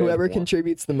 Okay, if you guys Whoever want-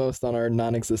 contributes the most on our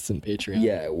non-existent Patreon.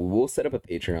 yeah, we'll set up a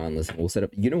Patreon. Listen, we'll set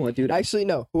up. You know what, dude? Actually,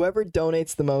 no. Whoever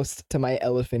donates the most to my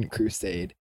elephant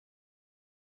crusade.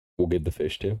 We'll give the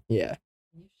fish to. Yeah.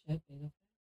 You shit, beta.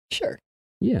 Sure.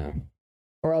 Yeah,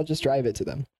 Or I'll just drive it to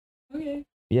them. Okay.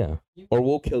 yeah. Or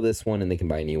we'll kill this one and they can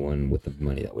buy a new one with the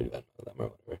money that we spent on them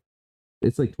or whatever.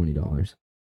 It's like $20.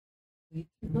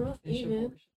 Not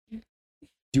even.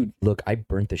 Dude, look, I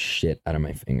burnt the shit out of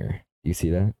my finger. You see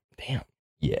that? Damn.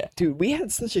 Yeah. Dude, we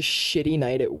had such a shitty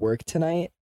night at work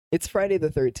tonight. It's Friday the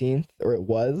 13th, or it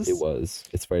was. It was.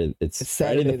 It's Friday. It's It's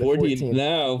Friday the Saturday the 14th 14th.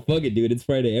 now. Fuck it, dude. It's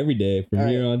Friday every day from All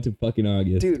here on to fucking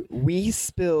August. Dude, we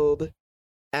spilled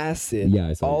acid Yeah,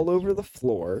 I saw all you. over the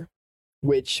floor,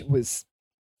 which was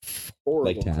horrible.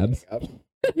 Like tabs? cleaning up.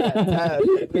 Yeah, tabs.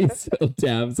 We spilled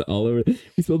tabs all over.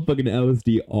 We spilled fucking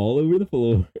LSD all over the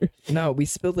floor. No, we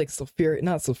spilled like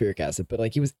not sulfuric acid, but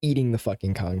like he was eating the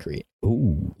fucking concrete.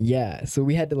 Ooh. Yeah, so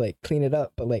we had to like clean it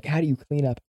up. But like, how do you clean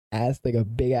up like a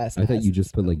big ass? I thought you acid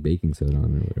just put spill? like baking soda on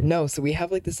it or whatever. No, so we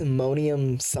have like this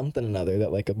ammonium something another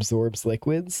that like absorbs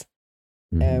liquids,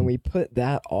 Mhm. and we put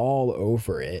that all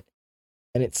over it,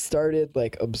 and it started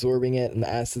like absorbing it, and the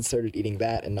acid started eating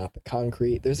that and not the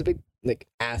concrete. There's a big like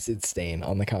acid stain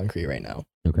on the concrete right now.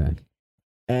 Okay.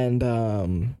 And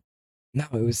no,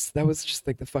 that was just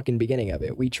like the fucking beginning of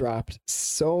it. We dropped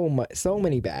so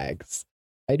many bags.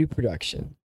 I do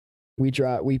production.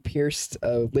 We pierced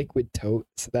a liquid tote,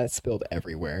 so that spilled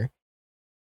everywhere.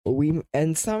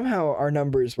 And somehow our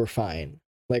numbers were fine.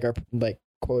 Like our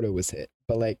quota was hit,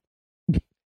 but like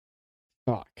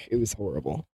fuck, it was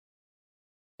horrible.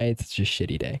 It's such a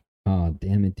shitty day. Oh,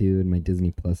 damn it, dude. My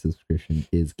Disney Plus subscription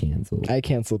is canceled. I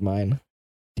canceled mine.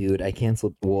 Dude, I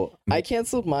canceled. Well, I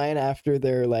canceled mine after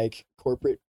their like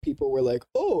corporate people were like,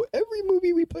 "Oh, every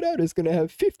movie we put out is gonna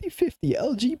have 50-50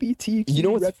 LGBT you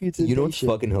know what's representation."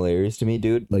 fucking hilarious to me,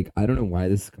 dude? Like, I don't know why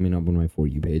this is coming up on my For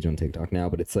You page on TikTok now,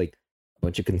 but it's like a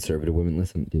bunch of conservative women.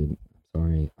 Listen, dude,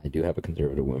 sorry, I do have a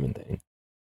conservative women thing.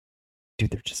 Dude,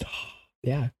 they're just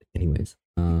Yeah. anyways.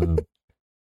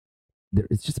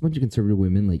 It's just a bunch of conservative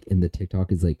women. Like, in the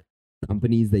TikTok is like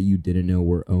companies that you didn't know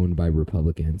were owned by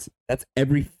Republicans. That's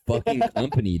every fucking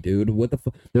company, dude. What the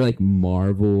fuck? They're like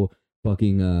Marvel,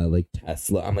 fucking like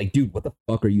Tesla. I'm like, dude, what the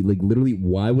fuck are you like? Literally,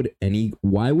 why would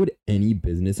any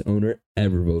business owner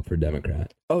ever vote for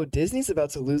Democrat? Oh, Disney's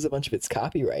about to lose a bunch of its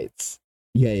copyrights.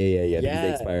 Yeah. Because they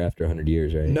Yeah. expire after 100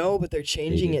 years, right? No, but they're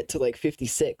changing do. it to like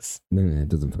 56. No, it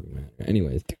doesn't fucking matter.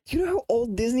 Anyways, Dude, do you know how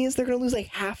old Disney is? They're gonna lose like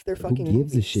half their fucking who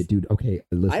gives a movies. shit, dude? Okay,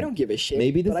 listen. I don't give a shit.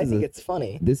 Maybe this but I is think a- it's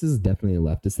funny. This is definitely a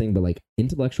leftist thing, but like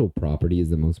intellectual property is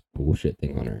the most bullshit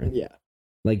thing on earth. Yeah,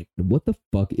 Like, what the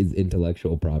fuck is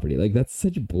intellectual property? Like, that's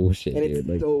such bullshit, and dude. it's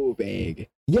Like, so vague.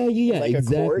 yeah, Like a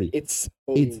court, exactly. it's so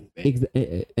It's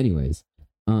vague. anyways.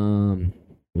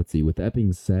 Let's see. With that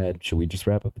being said, should we just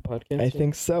wrap up the podcast? I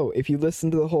think so. If you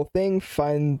listen to the whole thing,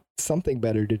 find something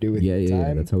better to do with Yeah, your yeah,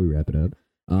 time. that's how we wrap it up.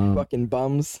 Fucking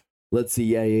bums. Let's see.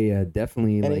 Yeah.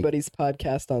 Definitely. Like, Anybody's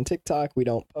podcast on TikTok, we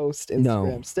don't post. No.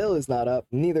 Instagram still is not up.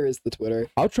 Neither is the Twitter.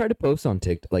 I'll try to post on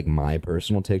TikTok, like my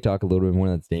personal TikTok, a little bit more.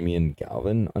 That's Damien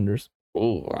Galvin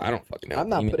Oh, I don't fucking know. I'm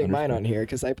not Damien putting mine underscore- on here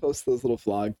because I post those little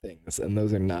vlog things, and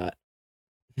those are not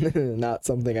not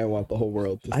something I want the whole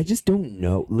world to see. I just don't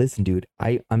know. Listen, dude,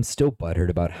 I'm still butthurt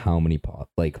about how many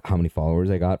followers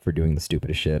I got for doing the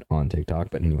stupidest shit on TikTok.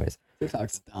 But anyways,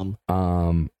 TikTok's dumb.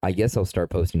 I guess I'll start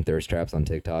posting thirst traps on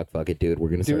TikTok. Fuck it, dude. We're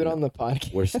gonna Do start it on the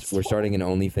podcast. we're starting an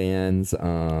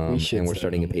OnlyFans. We should And we're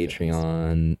start starting a an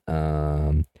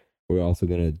Patreon. We're also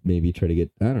gonna maybe try to get.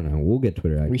 I don't know. We'll get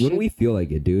Twitter active We when should- we feel like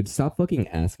it, dude. Stop fucking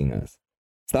asking us.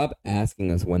 Stop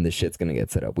asking us when this shit's gonna get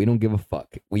set up. We don't give a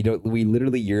fuck. We don't. We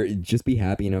literally. Just be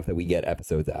happy enough that we get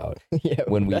episodes out. Yeah,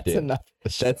 when we that's do. enough.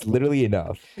 That's literally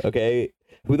enough. Okay.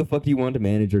 Who the fuck do you want to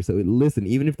manage or so? Listen,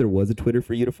 even if there was a Twitter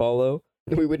for you to follow,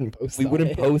 We wouldn't post. we on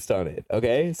wouldn't it. post on it.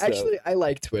 Okay. So, Actually, I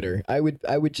like Twitter. I would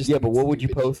just. yeah, tweet but what would you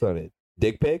stupid post shit. on it?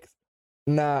 Dick pics?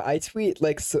 Nah, I tweet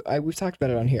like we've talked about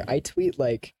it on here. I tweet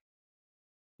like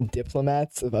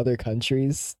diplomats of other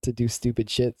countries to do stupid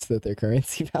shit so that their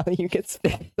currency value gets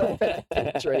fucked up and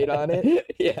I can trade on it.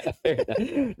 Yeah. Fair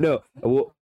enough. No.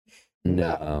 Well,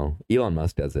 no. Elon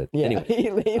Musk does it. Yeah,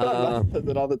 Anyway, Elon Musk does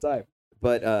it all the time.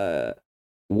 but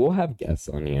we'll have guests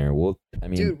on here.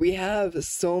 Dude, we have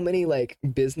so many like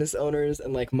business owners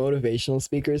and like motivational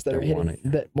speakers that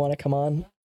That want to come on.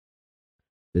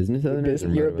 business owners. or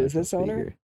You're a motivational business owner?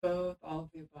 speaker? Both, all of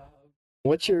the above.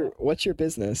 What's your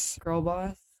business? Girl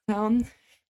boss town.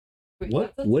 Wait,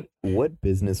 What that's a- what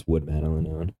business would Madeline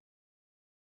own?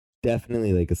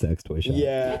 Definitely like a sex toy shop.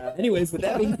 Yeah. Anyways, with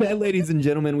that being said, ladies and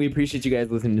gentlemen, we appreciate you guys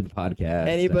listening to the podcast.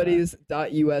 Anybody's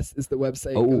 .us is the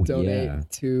website. Go Oh, donate yeah.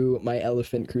 to my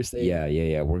elephant crusade.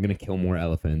 Yeah. We're gonna kill more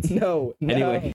elephants. No. Anyway.